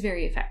scene is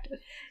very effective.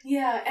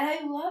 Yeah, and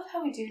I love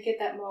how we do get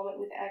that moment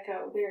with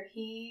Echo where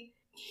he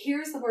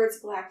hears the words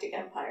Galactic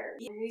Empire.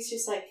 He's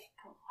just like,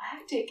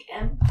 Galactic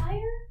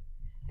Empire?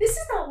 This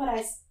is not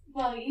what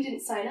well, he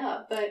didn't sign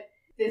up, but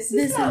this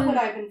is not what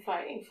I've been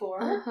fighting for.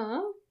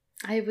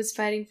 I was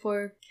fighting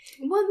for...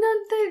 Well,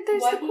 no,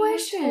 there's what the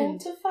question.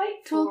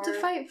 Told to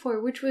fight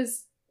for, which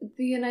was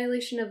the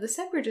annihilation of the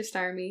Separatist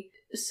army.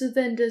 So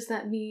then does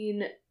that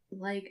mean,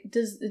 like,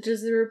 does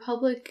the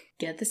Republic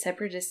get the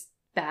Separatists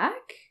back?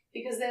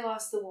 Because they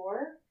lost the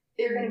war,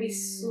 they're going to be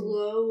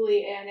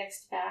slowly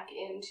annexed back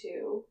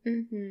into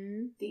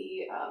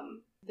the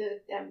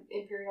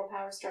imperial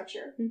power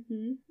structure.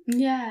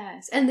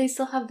 Yes, and they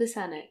still have the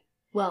Senate.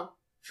 Well,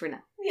 for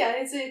now. Yeah,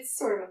 it's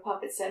sort of a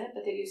puppet Senate,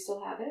 but they do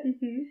still have it.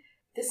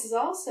 This is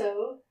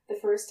also the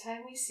first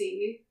time we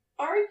see,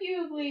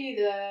 arguably,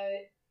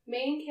 the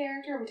main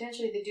character, and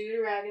potentially the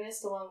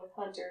deuteragonist along with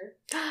Hunter.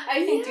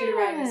 I think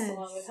deuteragonist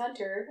along with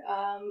Hunter,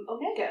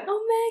 Omega.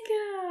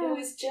 Who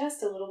is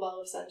just a little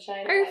ball of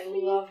sunshine. I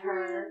love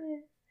her.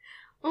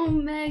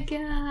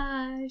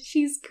 Omega!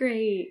 She's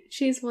great.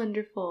 She's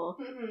wonderful.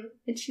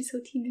 And she's so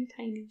teeny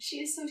tiny. She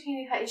is so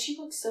teeny tiny. She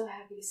looks so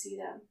happy to see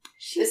them.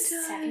 The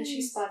second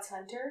she spots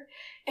Hunter.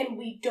 And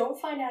we don't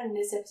find out in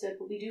this episode,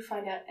 but we do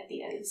find out at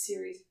the end of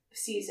the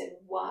season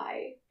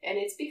why. And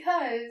it's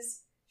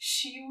because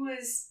she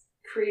was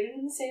created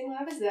in the same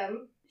lab as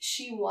them.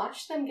 She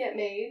watched them get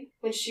made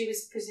when she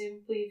was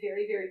presumably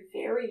very, very,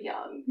 very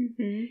young.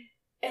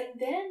 And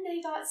then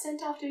they got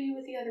sent off to be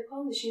with the other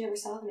clones and she never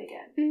saw them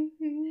again.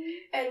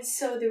 And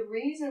so the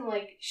reason,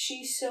 like,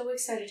 she's so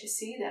excited to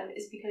see them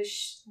is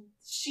because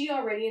she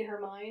already in her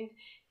mind,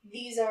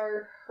 these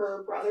are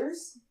her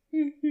brothers.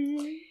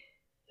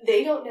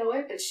 They don't know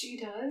it, but she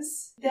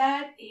does.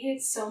 That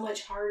hits so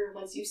much harder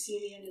once you see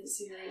the end of the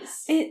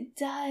series. It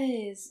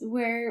does.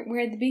 Where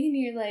at the beginning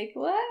you're like,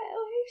 what?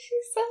 Why is she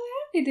so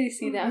happy to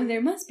see them?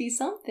 There must be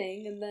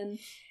something.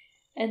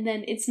 And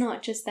then it's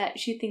not just that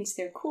she thinks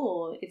they're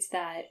cool. It's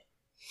that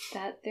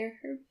they're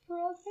her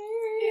brothers.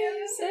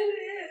 Yes,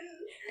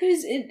 it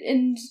is.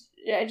 And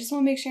I just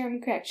want to make sure I'm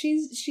correct.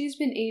 She's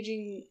been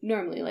aging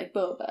normally, like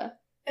Boba.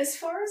 As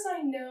far as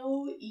I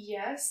know,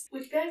 yes.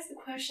 Which begs the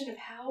question of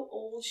how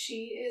old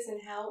she is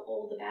and how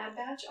old the Bad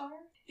Batch are.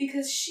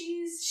 Because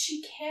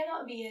she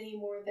cannot be any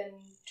more than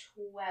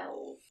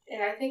 12.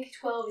 And I think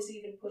 12 is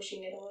even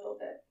pushing it a little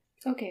bit.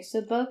 Okay,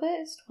 so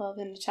Boba is 12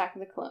 in Attack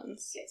of the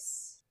Clones.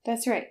 Yes.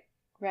 That's right.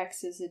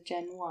 Rex is a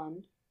Gen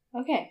 1.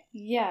 Okay,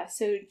 yeah,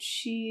 so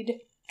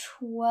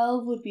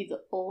 12 would be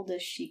the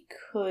oldest she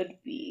could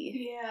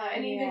be. Yeah,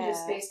 and even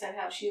just based on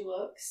how she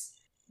looks,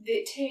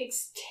 it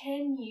takes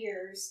 10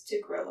 years to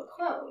grow a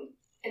clone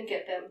and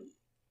get them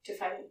to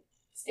fighting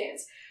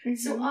stance.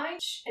 So and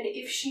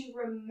if she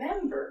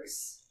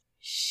remembers,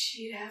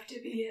 she'd have to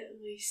be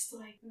at least,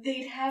 like,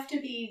 they'd have to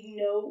be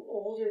no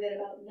older than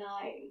about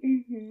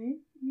 9.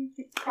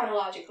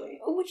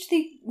 Chronologically. Which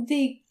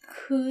they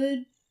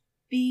could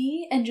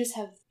be and just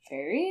have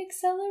very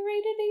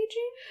accelerated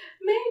aging?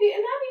 Maybe,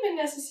 and not even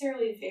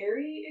necessarily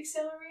very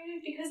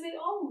accelerated, because they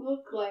all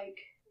look like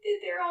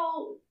they're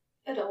all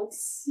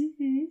adults.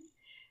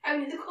 I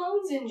mean, the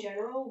clones in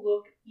general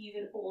look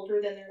even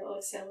older than their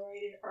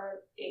accelerated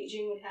art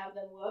aging would have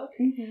them look.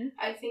 Mm-hmm.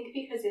 I think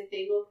because if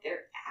they look their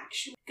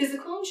actual... Because the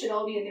clones should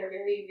all be in their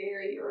very,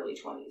 very early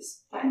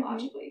 20s,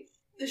 biologically.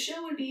 Mm-hmm. The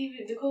show would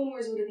be... The Clone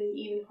Wars would have been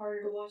even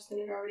harder to watch than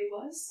it already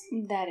was.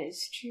 That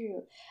is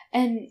true.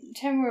 And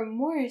Tamara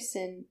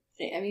Morrison,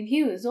 I mean,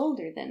 he was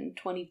older than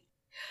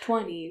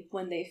 2020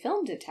 when they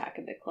filmed Attack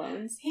of the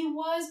Clones. He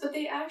was, but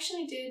they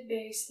actually did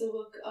base the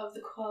look of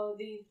the clone,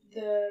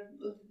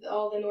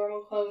 all the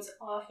normal clones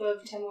off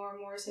of Tamara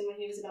Morrison when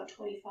he was about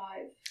 25.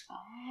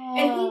 Oh.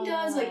 And he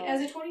does, like,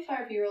 as a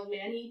 25-year-old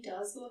man, he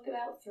does look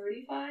about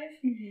 35,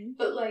 mm-hmm.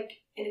 but, like,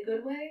 in a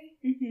good way.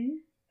 Mm-hmm.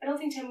 I don't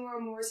think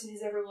Tamara Morrison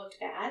has ever looked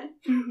bad.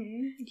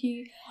 Mm-hmm.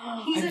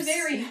 He's a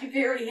very,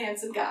 very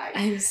handsome guy.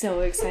 I'm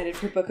so excited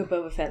for Book of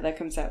Boba Fett that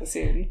comes out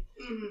soon.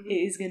 Mm-hmm.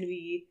 He's gonna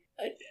be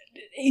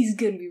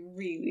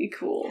really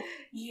cool.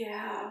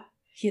 Yeah.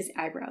 He has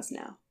eyebrows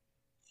now.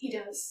 He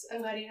does.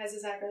 I'm glad he has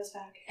his eyebrows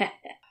back.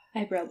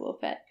 Eyebrow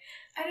Boba Fett.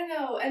 I don't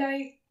know, and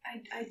I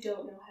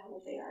don't know how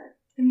old they are.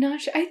 I'm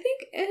not sure. I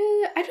think, I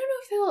don't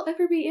know if they'll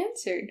ever be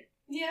answered.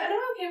 Yeah, and I'm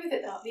okay with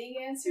it not being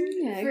answered.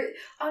 Yeah.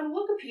 On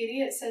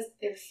Wikipedia, it says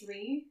they're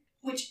 3,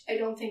 which I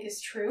don't think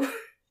is true.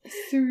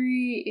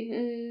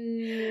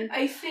 3,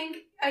 I think,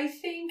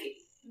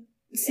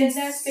 since...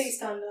 and that's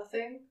based on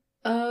nothing.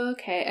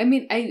 Okay, I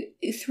mean,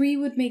 3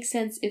 would make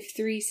sense if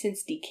 3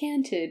 since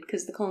decanted,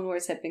 because the Clone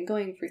Wars have been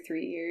going for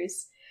 3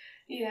 years.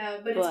 Yeah,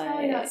 but it's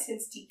probably not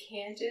since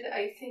decanted.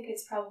 I think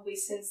it's probably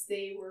since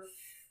they were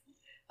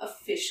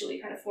officially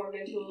kind of formed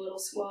into a little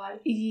squad.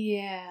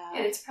 Yeah.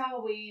 And it's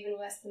probably even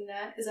less than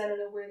that, because I don't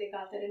know where they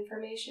got that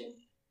information.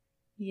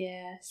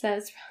 Yeah, so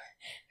that's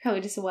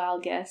probably just a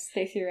wild guess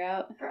they threw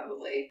out.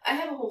 Probably. I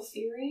have a whole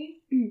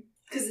theory,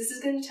 because this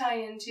is going to tie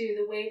into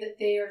the way that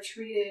they are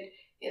treated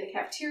in the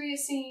cafeteria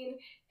scene,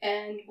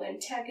 and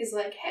when Tech is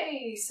like,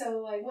 hey, so,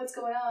 like, what's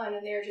going on?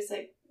 And they're just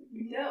like,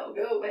 no,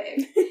 go away.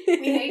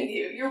 We hate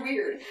you. You're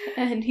weird.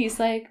 And he's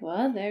like,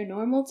 well, they're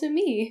normal to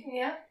me.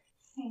 Yeah.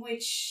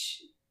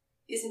 Which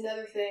is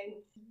another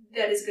thing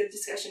that is a good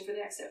discussion for the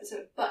next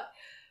episode. But,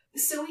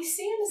 so we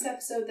see in this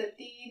episode that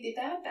the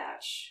Bad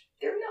Batch,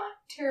 they're not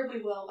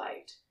terribly well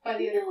liked by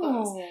the other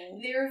clones.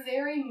 They're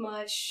very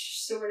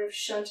much sort of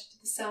shunted to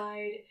the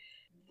side.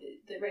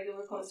 The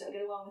regular clones don't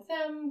get along with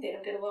them. They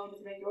don't get along with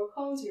the regular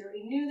clones. We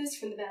already knew this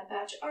from the Bad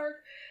Batch arc.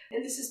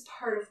 And this is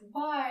part of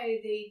why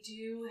they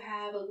do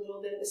have a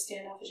little bit of a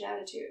standoffish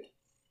attitude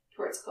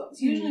towards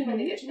clones. Usually when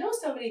they get to know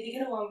somebody, they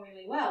get along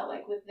really well,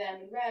 like with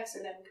them and Rex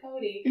or them and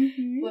Cody.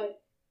 Mm-hmm.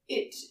 But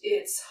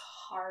it's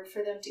hard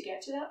for them to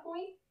get to that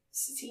point.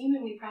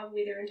 Seemingly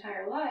probably their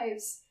entire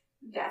lives,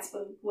 that's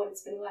what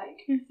it's been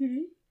like. Mm-hmm.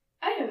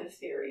 I have a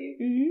theory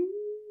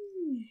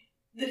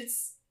that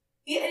it's...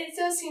 Yeah, and it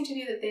does seem to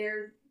be that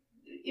they're...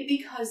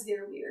 Because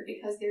they're weird,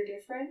 because they're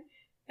different.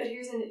 But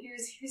here's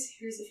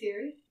a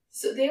theory.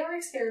 So they are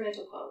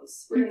experimental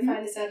clones. We're going to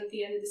find this out at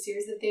the end of the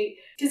series that they...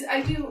 Because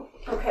I do...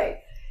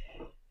 Okay.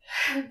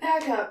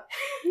 Back up.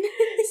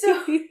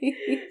 So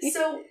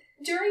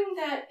during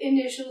that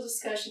initial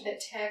discussion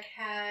that Tech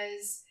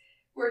has,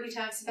 where he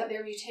talks about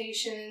their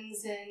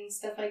mutations and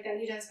stuff like that, and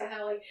he talks about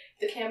how, like,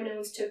 the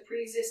Kaminoans took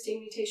pre-existing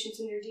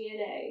mutations in their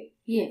DNA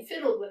and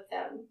fiddled with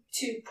them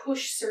to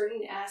push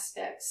certain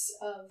aspects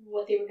of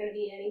what they were going to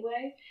be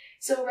anyway.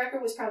 So Wrecker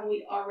was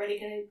probably already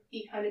going to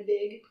be kind of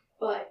big,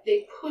 but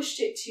they pushed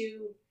it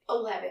to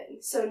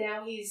 11. So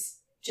now he's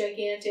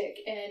gigantic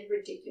and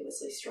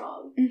ridiculously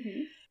strong.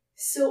 Mm-hmm.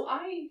 So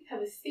I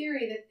have a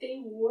theory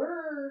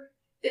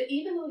that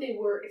even though they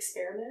were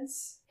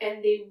experiments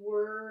and they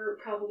were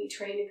probably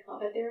trained in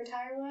combat their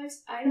entire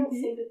lives, I don't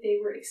think that they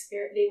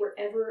were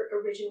ever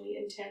originally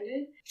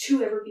intended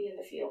to ever be in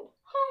the field.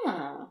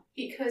 Huh.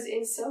 Because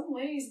in some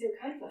ways they're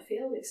kind of a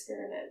failed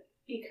experiment,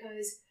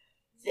 because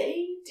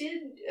they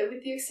did,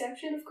 with the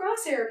exception of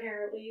Crosshair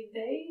apparently,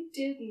 they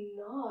did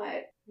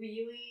not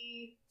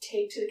really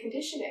take to the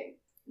conditioning.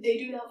 They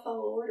do not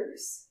follow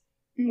orders.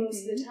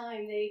 Most of the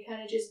time they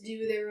kind of just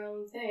do their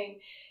own thing.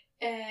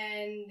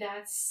 And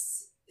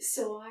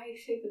so I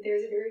think that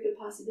there's a very good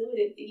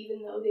possibility that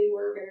even though they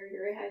were very,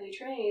 very highly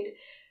trained,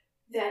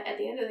 that at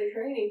the end of their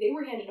training, they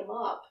were handed a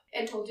mop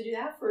and told to do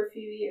that for a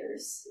few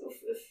years,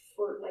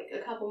 for like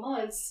a couple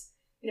months,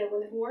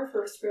 when the war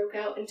first broke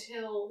out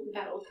until the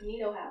Battle of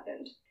Camino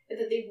happened, and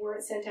that they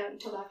weren't sent out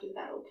until after the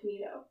Battle of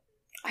Camino.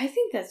 I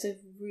think that's a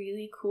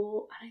really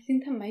cool, and I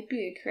think that might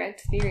be a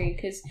correct theory,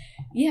 because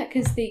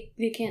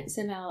they can't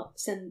send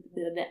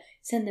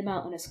them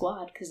out in a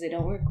squad, because they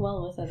don't work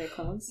well with other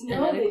clones, and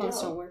other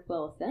clones don't work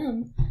well with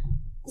them.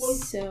 Well,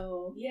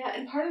 so yeah,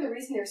 and part of the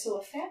reason they're so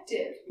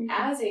effective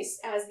as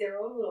their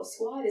own little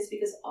squad is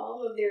because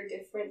all of their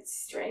different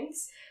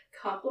strengths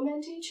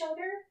complement each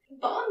other.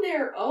 But on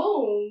their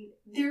own,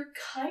 they're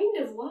kind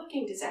of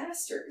walking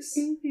disasters.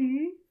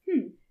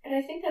 And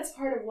I think that's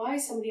part of why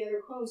some of the other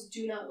clones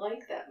do not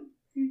like them.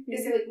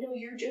 Because they're like, no,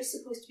 you're just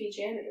supposed to be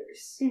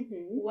janitors.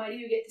 Why do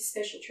you get this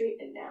special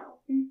treatment now?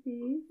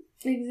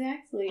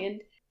 Exactly,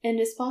 and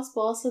it's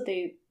possible also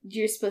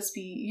you're supposed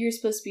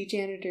to be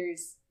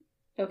janitors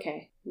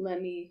Okay,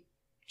 let me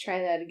try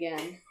that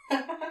again.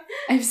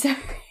 I'm sorry.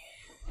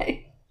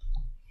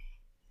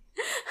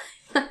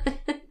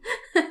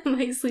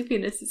 My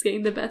sleepiness is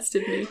getting the best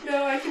of me.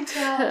 No, I can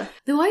tell.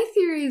 My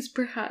theory is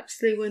perhaps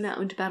they went out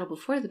into battle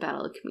before the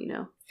Battle of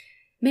Camino.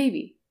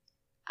 Maybe.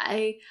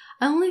 I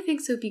only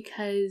think so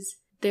because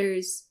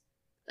there's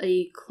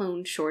a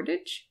clone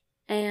shortage,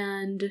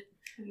 and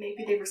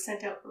maybe they were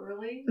sent out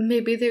early?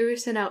 Maybe they were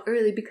sent out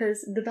early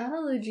because the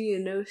Battle of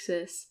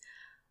Geonosis,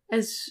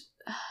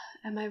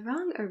 am I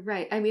wrong or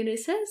right? I mean, it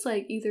says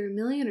like either 1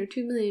 million or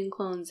 2 million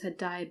clones had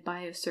died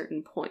by a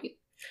certain point.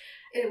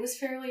 It was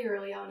fairly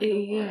early on in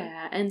the war.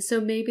 Yeah, and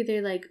so maybe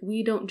they're like,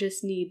 we don't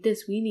just need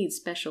this, we need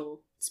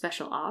special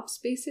ops,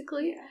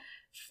 basically,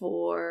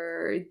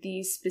 for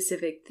these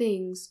specific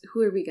things.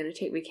 Who are we going to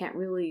take? We can't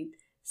really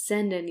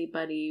send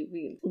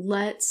anybody.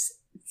 Let's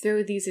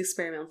throw these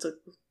experimental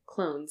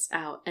clones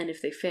out, and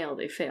if they fail,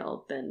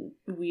 then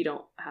we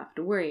don't have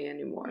to worry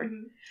anymore.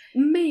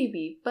 Mm-hmm.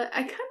 Maybe, but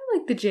I kind of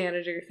like the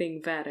janitor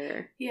thing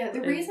better. Yeah,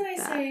 the reason I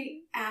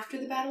say after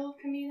the Battle of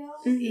Camino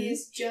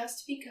is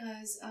just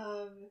because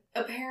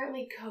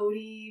apparently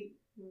Cody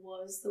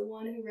was the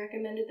one who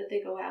recommended that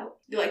they go out.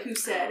 Like, who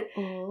said,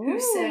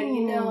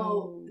 you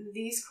know,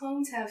 these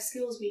clones have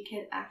skills we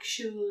can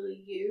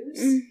actually use.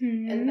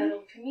 Mm-hmm. And the Battle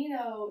of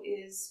Camino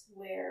is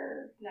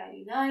where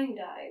 99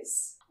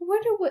 dies. I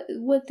wonder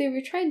what they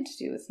were trying to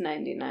do with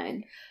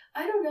 99.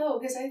 I don't know,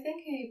 because I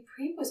think a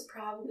pre was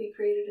probably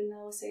created in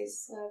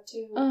Melissa's lab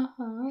too.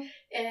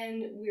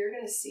 And we're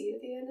going to see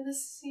at the end of the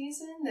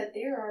season that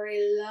there are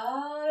a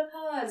lot of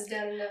pods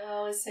down in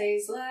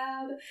Melissa's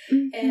lab.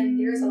 Mm-hmm. And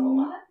there's a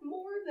lot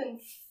more than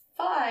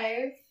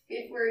 5,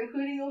 if we're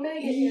including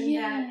Omega in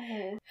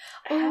that.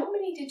 How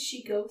many did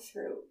she go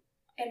through?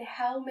 And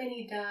how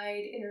many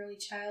died in early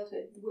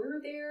childhood?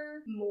 Were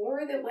there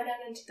more that went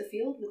out into the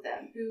field with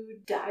them who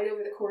died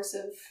over the course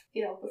of,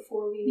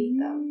 before we meet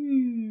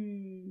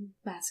them?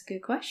 That's a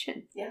good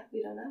question. Yeah,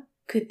 we don't know.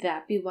 Could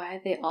that be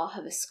why they all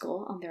have a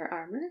skull on their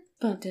armor?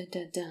 Dun, dun,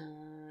 dun,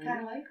 dun. Kind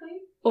of likely.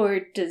 Or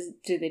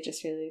do they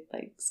just really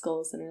like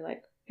skulls and are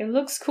like, it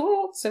looks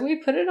cool, so we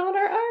put it on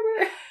our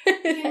armor?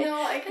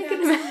 I can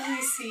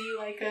absolutely see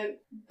like a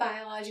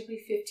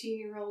biologically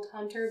 15-year-old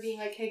hunter being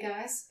like, hey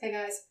guys, I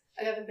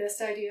got the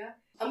best idea.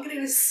 I'm gonna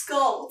get a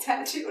skull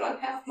tattooed on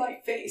half my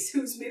face.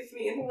 Who's with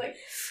me? And they're like,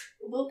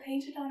 we'll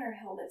paint it on our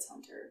helmets,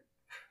 Hunter.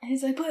 And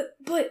he's like,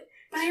 but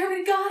I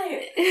already got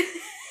it.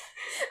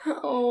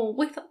 Oh,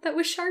 we thought that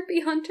was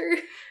Sharpie, Hunter.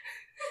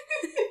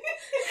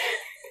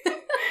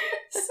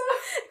 So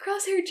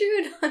Crosshair drew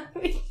it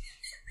on me.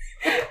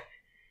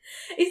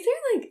 Is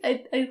there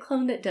like a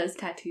clone that does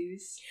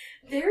tattoos?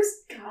 There's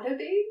gotta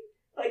be.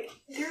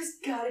 There's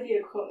gotta be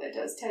a clone that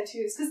does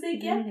tattoos, because they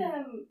get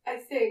them, I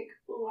think,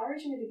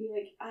 large enough to be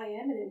like, I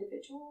am an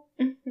individual.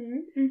 You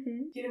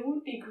know, it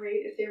would be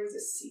great if there was a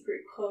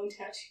secret clone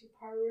tattoo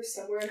parlor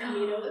somewhere in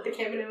Camino that the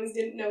Kaminoans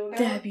didn't know about.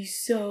 That'd be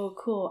so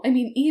cool. I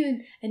mean,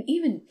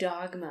 even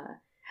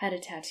Dogma had a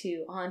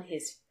tattoo on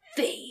his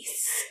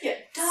face. Yeah,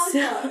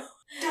 Dogma.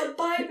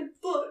 By the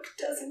book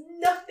does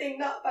nothing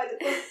not by the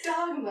book.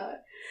 Dogma.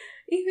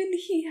 Even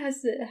he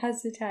has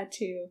a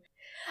tattoo.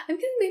 I'm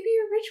thinking maybe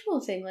a ritual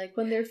thing, like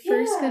when they're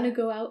first gonna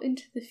go out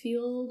into the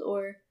field,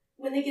 or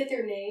when they get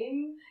their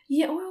name.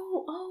 Yeah.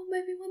 Oh,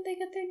 maybe when they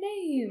get their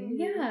name.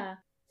 Mm-hmm. Yeah.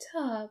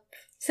 Tup.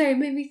 Sorry, it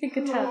made me think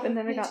of Tup, and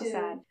then I got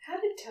sad. How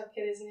did Tup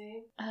get his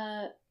name?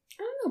 I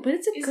don't know, but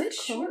it's a good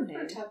clone name.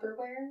 Is it short for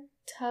Tupperware?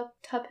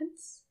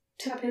 Tuppence?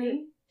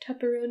 Tuppeny?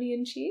 Tupperoni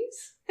and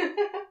cheese?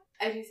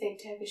 I do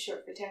think Tech is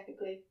short for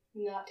technically,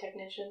 not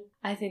technician.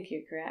 I think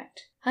you're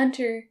correct.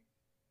 Hunter.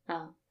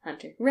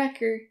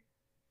 Wrecker.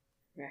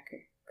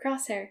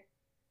 Crosshair.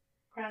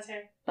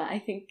 But I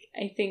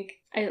think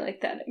I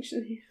like that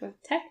actually,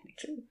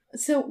 technically.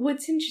 So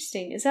what's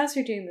interesting is as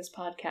we're doing this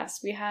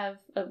podcast,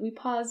 we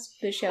paused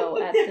the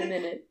show at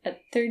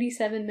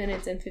 37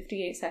 minutes and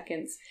 58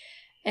 seconds.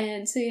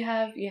 And so you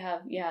have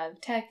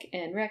Tech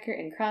and Wrecker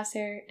and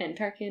Crosshair and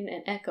Tarkin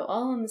and Echo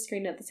all on the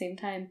screen at the same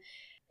time.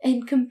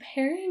 And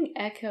comparing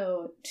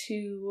Echo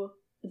to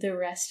the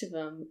rest of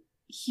them,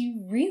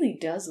 he really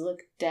does look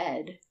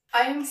dead.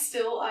 I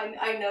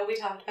know we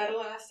talked about it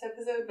last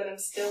episode, but I'm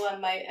still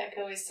on my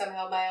Echo is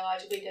somehow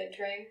biologically dead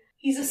train.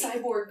 He's a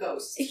cyborg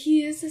ghost.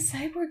 He is a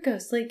cyborg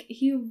ghost. Like,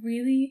 he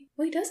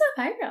does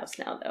have eyebrows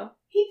now, though.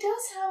 He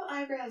does have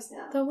eyebrows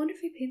now. Though I wonder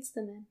if he paints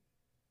them in.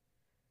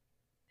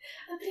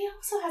 But he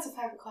also has a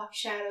 5 o'clock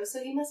shadow,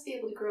 so he must be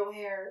able to grow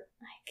hair.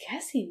 I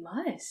guess he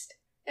must.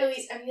 At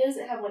least, he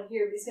doesn't have one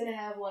here, but he's going to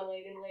have one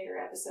in later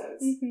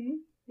episodes. Mm-hmm.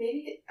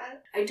 Maybe,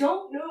 I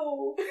don't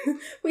know.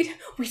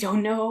 we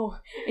don't know.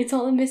 It's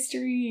all a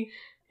mystery.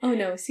 Oh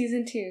no,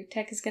 season 2,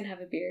 Tech is going to have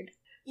a beard.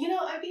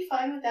 I'd be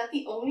fine with that.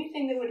 The only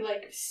thing that would,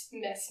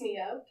 mess me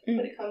up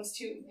when it comes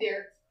to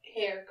their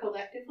hair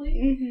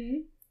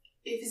collectively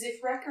is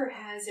if Wrecker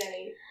has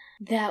any.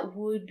 That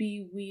would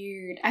be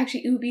weird.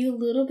 Actually, it would be a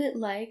little bit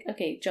like,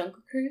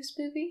 Jungle Cruise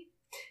movie.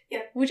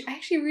 Yeah. Which I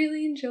actually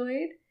really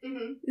enjoyed.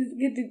 Mm-hmm.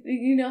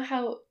 You know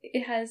how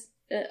it has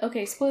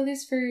okay,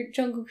 spoilers for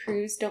Jungle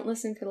Cruise. Don't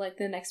listen for like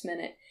the next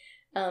minute,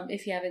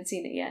 if you haven't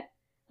seen it yet,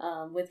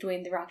 with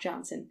Dwayne "The Rock"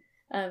 Johnson.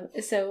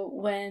 So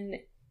when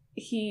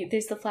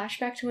there's the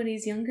flashback to when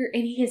he's younger,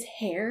 and he's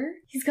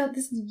got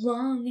this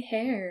long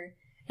hair,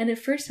 and at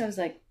first I was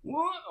like,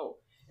 whoa,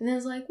 and then I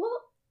was like,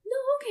 well, no,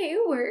 okay,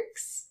 it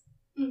works.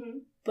 Mm-hmm.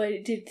 But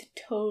it did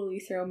totally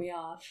throw me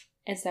off,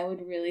 as that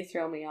would really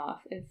throw me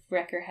off if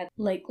Wrecker had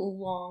like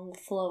long,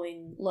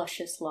 flowing,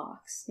 luscious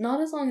locks. Not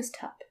as long as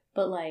Tup,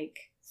 but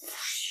like.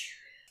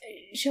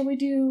 Shall we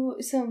do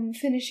some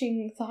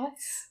finishing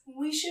thoughts?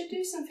 We should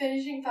do some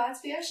finishing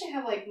thoughts. We actually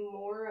have like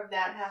more of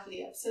that half of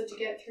the episode to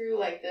get through,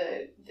 like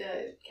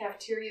the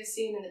cafeteria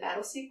scene and the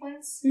battle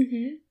sequence.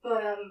 Mm-hmm.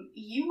 But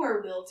you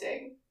are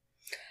wilting.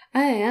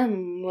 I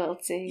am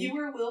wilting. You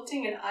are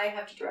wilting, and I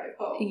have to drive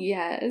home.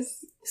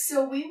 Yes.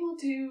 So we will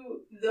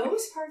do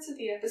those parts of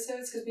the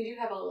episodes because we do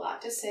have a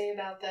lot to say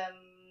about them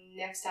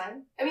next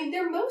time. I mean,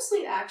 they're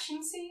mostly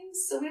action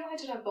scenes, so we don't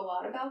have to talk a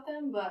lot about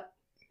them, but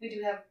we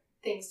do have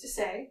things to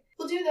say.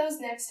 We'll do those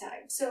next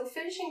time. So,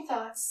 finishing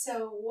thoughts.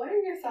 So, what are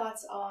your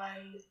thoughts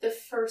on the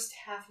first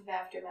half of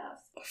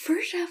Aftermath?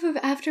 First half of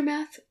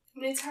Aftermath? I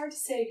mean, it's hard to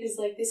say because,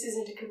 like, this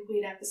isn't a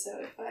complete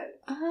episode,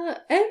 but...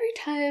 Every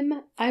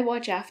time I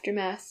watch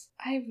Aftermath,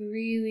 I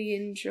really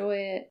enjoy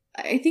it.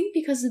 I think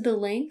because of the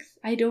length,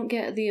 I don't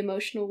get the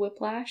emotional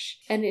whiplash,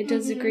 and it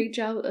does a great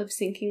job of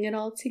syncing it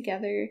all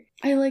together.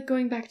 I like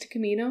going back to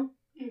Camino.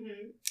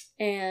 Mm-hmm.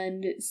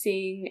 And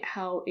seeing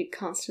how it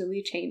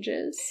constantly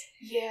changes.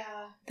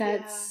 Yeah.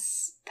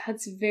 That's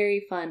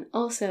very fun.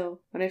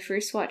 Also, when I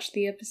first watched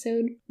the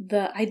episode,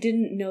 I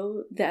didn't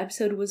know the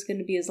episode was going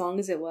to be as long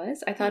as it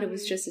was. I thought it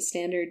was just a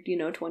standard,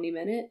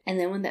 20-minute. And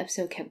then when the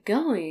episode kept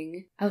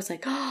going, I was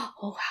like,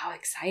 oh, how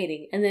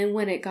exciting. And then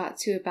when it got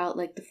to about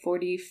like the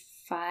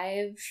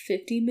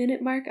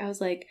 45-50-minute mark, I was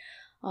like,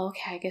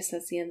 okay, I guess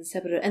that's the end of this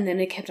episode. And then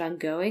it kept on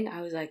going.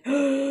 I was like,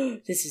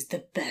 this is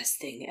the best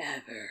thing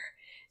ever.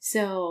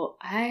 So,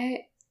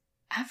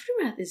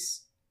 Aftermath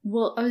is,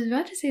 well, I was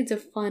about to say it's a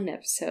fun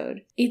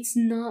episode. It's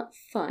not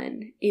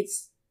fun.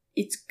 It's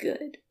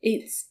good.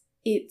 It's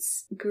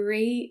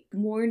great.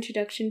 More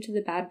introduction to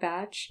the Bad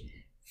Batch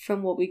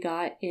from what we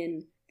got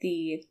in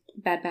the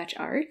Bad Batch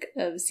arc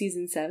of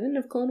Season 7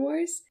 of Clone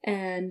Wars.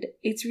 And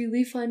it's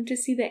really fun to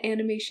see the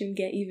animation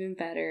get even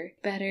better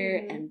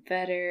and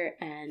better,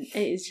 and it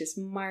is just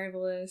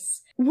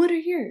marvelous. What are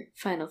your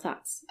final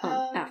thoughts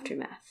on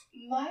Aftermath?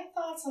 My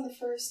thoughts on the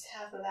first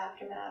half of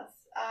Aftermath,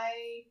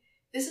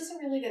 this is a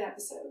really good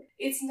episode.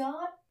 It's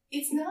not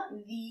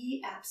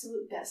the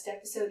absolute best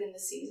episode in the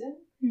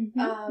season,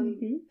 but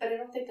I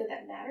don't think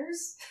that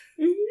matters.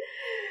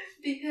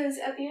 Because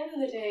at the end of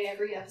the day,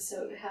 every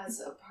episode has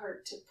a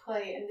part to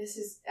play, and this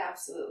is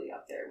absolutely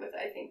up there with,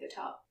 I think, the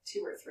top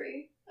 2 or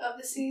 3 of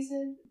the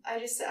season.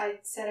 I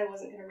said I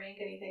wasn't going to rank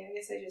anything. I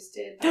guess I just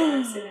did by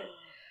accident.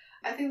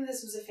 I think that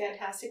this was a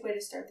fantastic way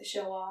to start the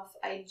show off.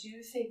 I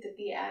do think that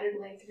the added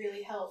length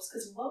really helps,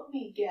 because what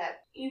we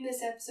get in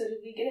this episode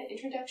is we get an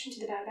introduction to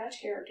the Bad Batch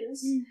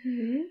characters,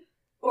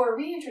 or a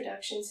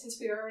reintroduction since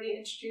we were already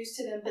introduced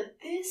to them, but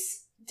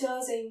this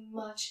does a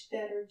much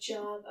better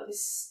job of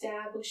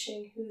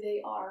establishing who they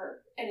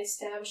are and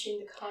establishing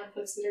the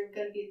conflicts that are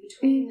going to be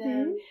between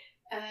them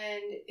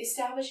and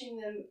establishing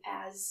them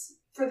as,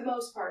 for the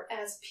most part,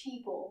 as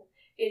people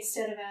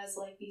instead of as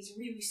like these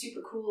really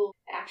super cool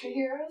action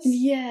heroes.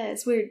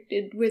 Yes, where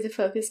the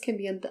focus can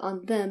be on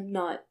them,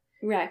 not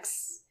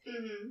Rex.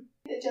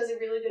 It does a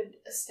really good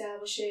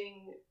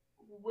establishing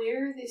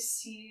where this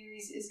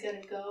series is going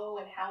to go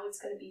and how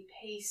it's going to be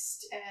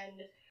paced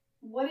and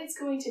what it's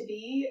going to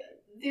be.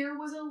 There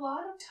was a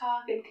lot of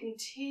talk, and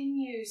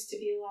continues to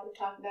be a lot of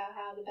talk, about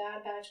how the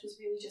Bad Batch was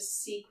really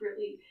just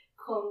secretly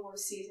Clone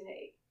Wars Season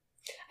 8.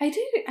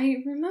 I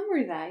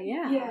remember that,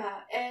 yeah.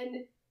 Yeah,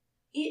 and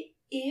it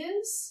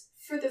is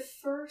for the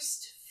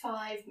first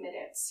 5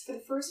 minutes. For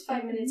the first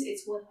 5 minutes,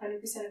 it's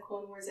 100% a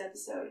Clone Wars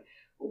episode.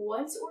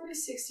 Once Order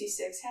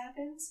 66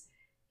 happens,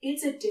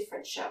 it's a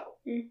different show.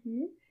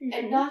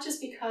 And not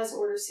just because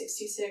Order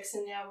 66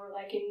 and now we're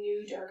like in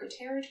new, darker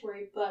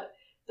territory, but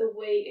the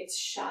way it's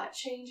shot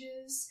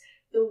changes,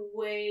 the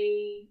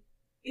way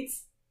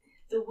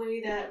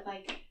that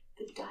like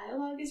the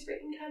dialogue is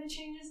written kind of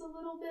changes a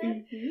little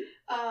bit.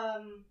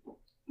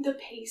 The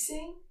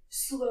pacing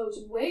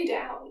slows way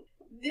down.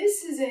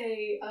 This is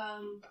a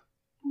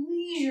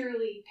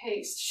leisurely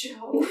paced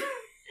show.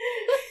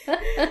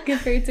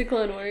 Compared to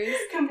Clone Wars.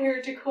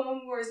 Compared to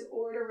Clone Wars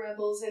Order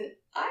Rebels, and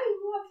I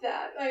love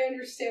that. I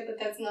understand that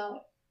that's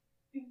not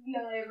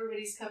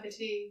everybody's cup of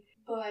tea,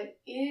 but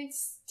it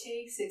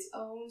takes its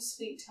own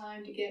sweet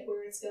time to get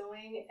where it's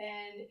going,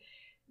 and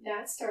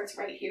that starts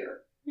right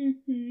here.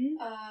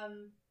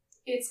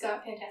 It's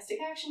got fantastic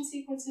action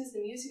sequences,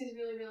 the music is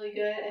really, really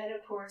good, and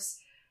of course,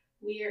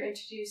 we are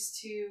introduced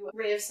to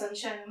Ray of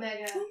Sunshine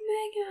Omega,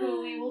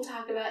 who we will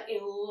talk about a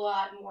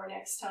lot more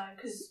next time,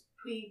 because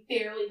we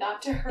barely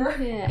got to her.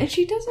 Yeah, and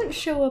she doesn't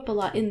show up a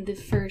lot in the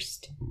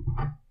first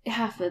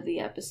half of the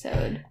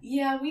episode.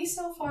 Yeah, we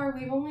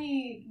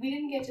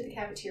didn't get to the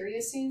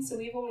cafeteria scene, so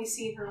we've only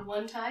seen her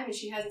one time and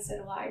she hasn't said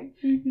a line.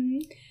 Mm-hmm.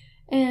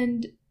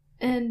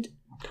 And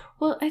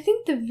well, I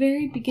think the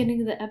very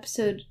beginning of the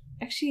episode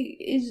actually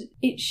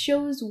it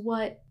shows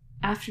what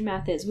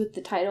Aftermath is with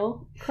the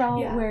title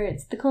crawl, where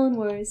it's the Clone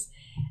Wars,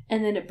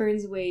 and then it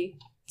burns away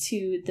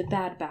to the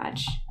Bad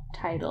Batch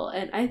title,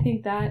 and I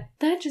think that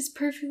just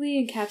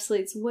perfectly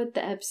encapsulates what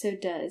the episode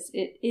does.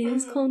 It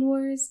is Clone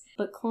Wars,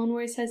 but Clone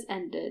Wars has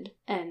ended,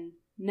 and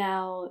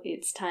now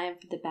it's time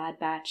for the Bad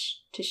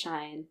Batch to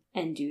shine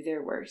and do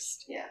their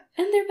worst. Yeah.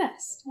 And their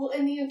best. Well,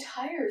 and the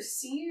entire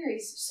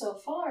series so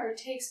far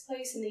takes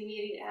place in the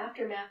immediate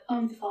aftermath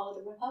of the fall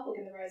of the Republic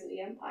and the rise of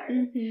the Empire.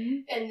 Mm-hmm.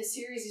 And the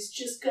series is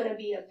just going to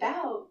be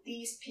about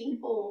these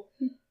people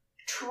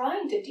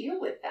trying to deal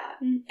with that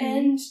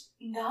and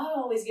not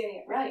always getting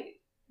it right.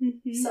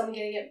 Mm-hmm. Some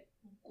getting it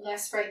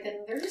less right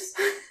than others.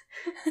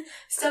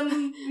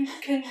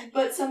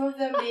 But some of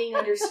them being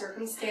under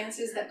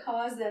circumstances that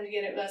cause them to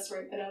get it less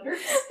right than others.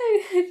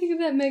 I think of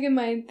that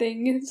Megamind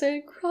thing. It's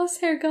like,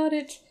 Crosshair got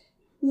it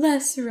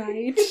less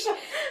right.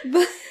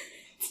 But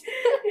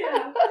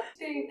yeah.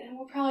 And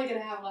we're probably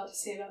going to have a lot to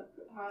say about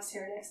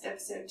Crosshair next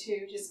episode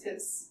too, just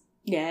because...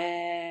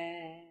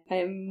 Yeah. I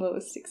am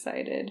most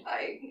excited.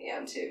 I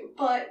am too.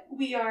 But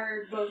we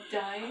are both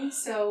dying,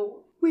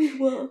 so... We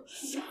will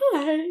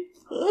sign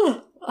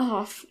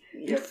off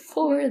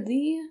for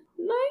the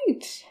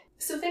night.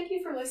 So thank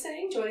you for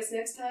listening. Join us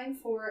next time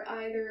for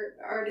either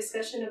our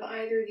discussion of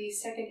either the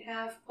second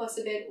half plus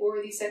a bit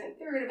or the second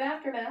third of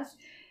Aftermath,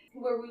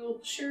 where we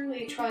will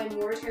surely try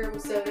more terrible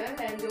soda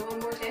and go on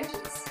more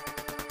tangents.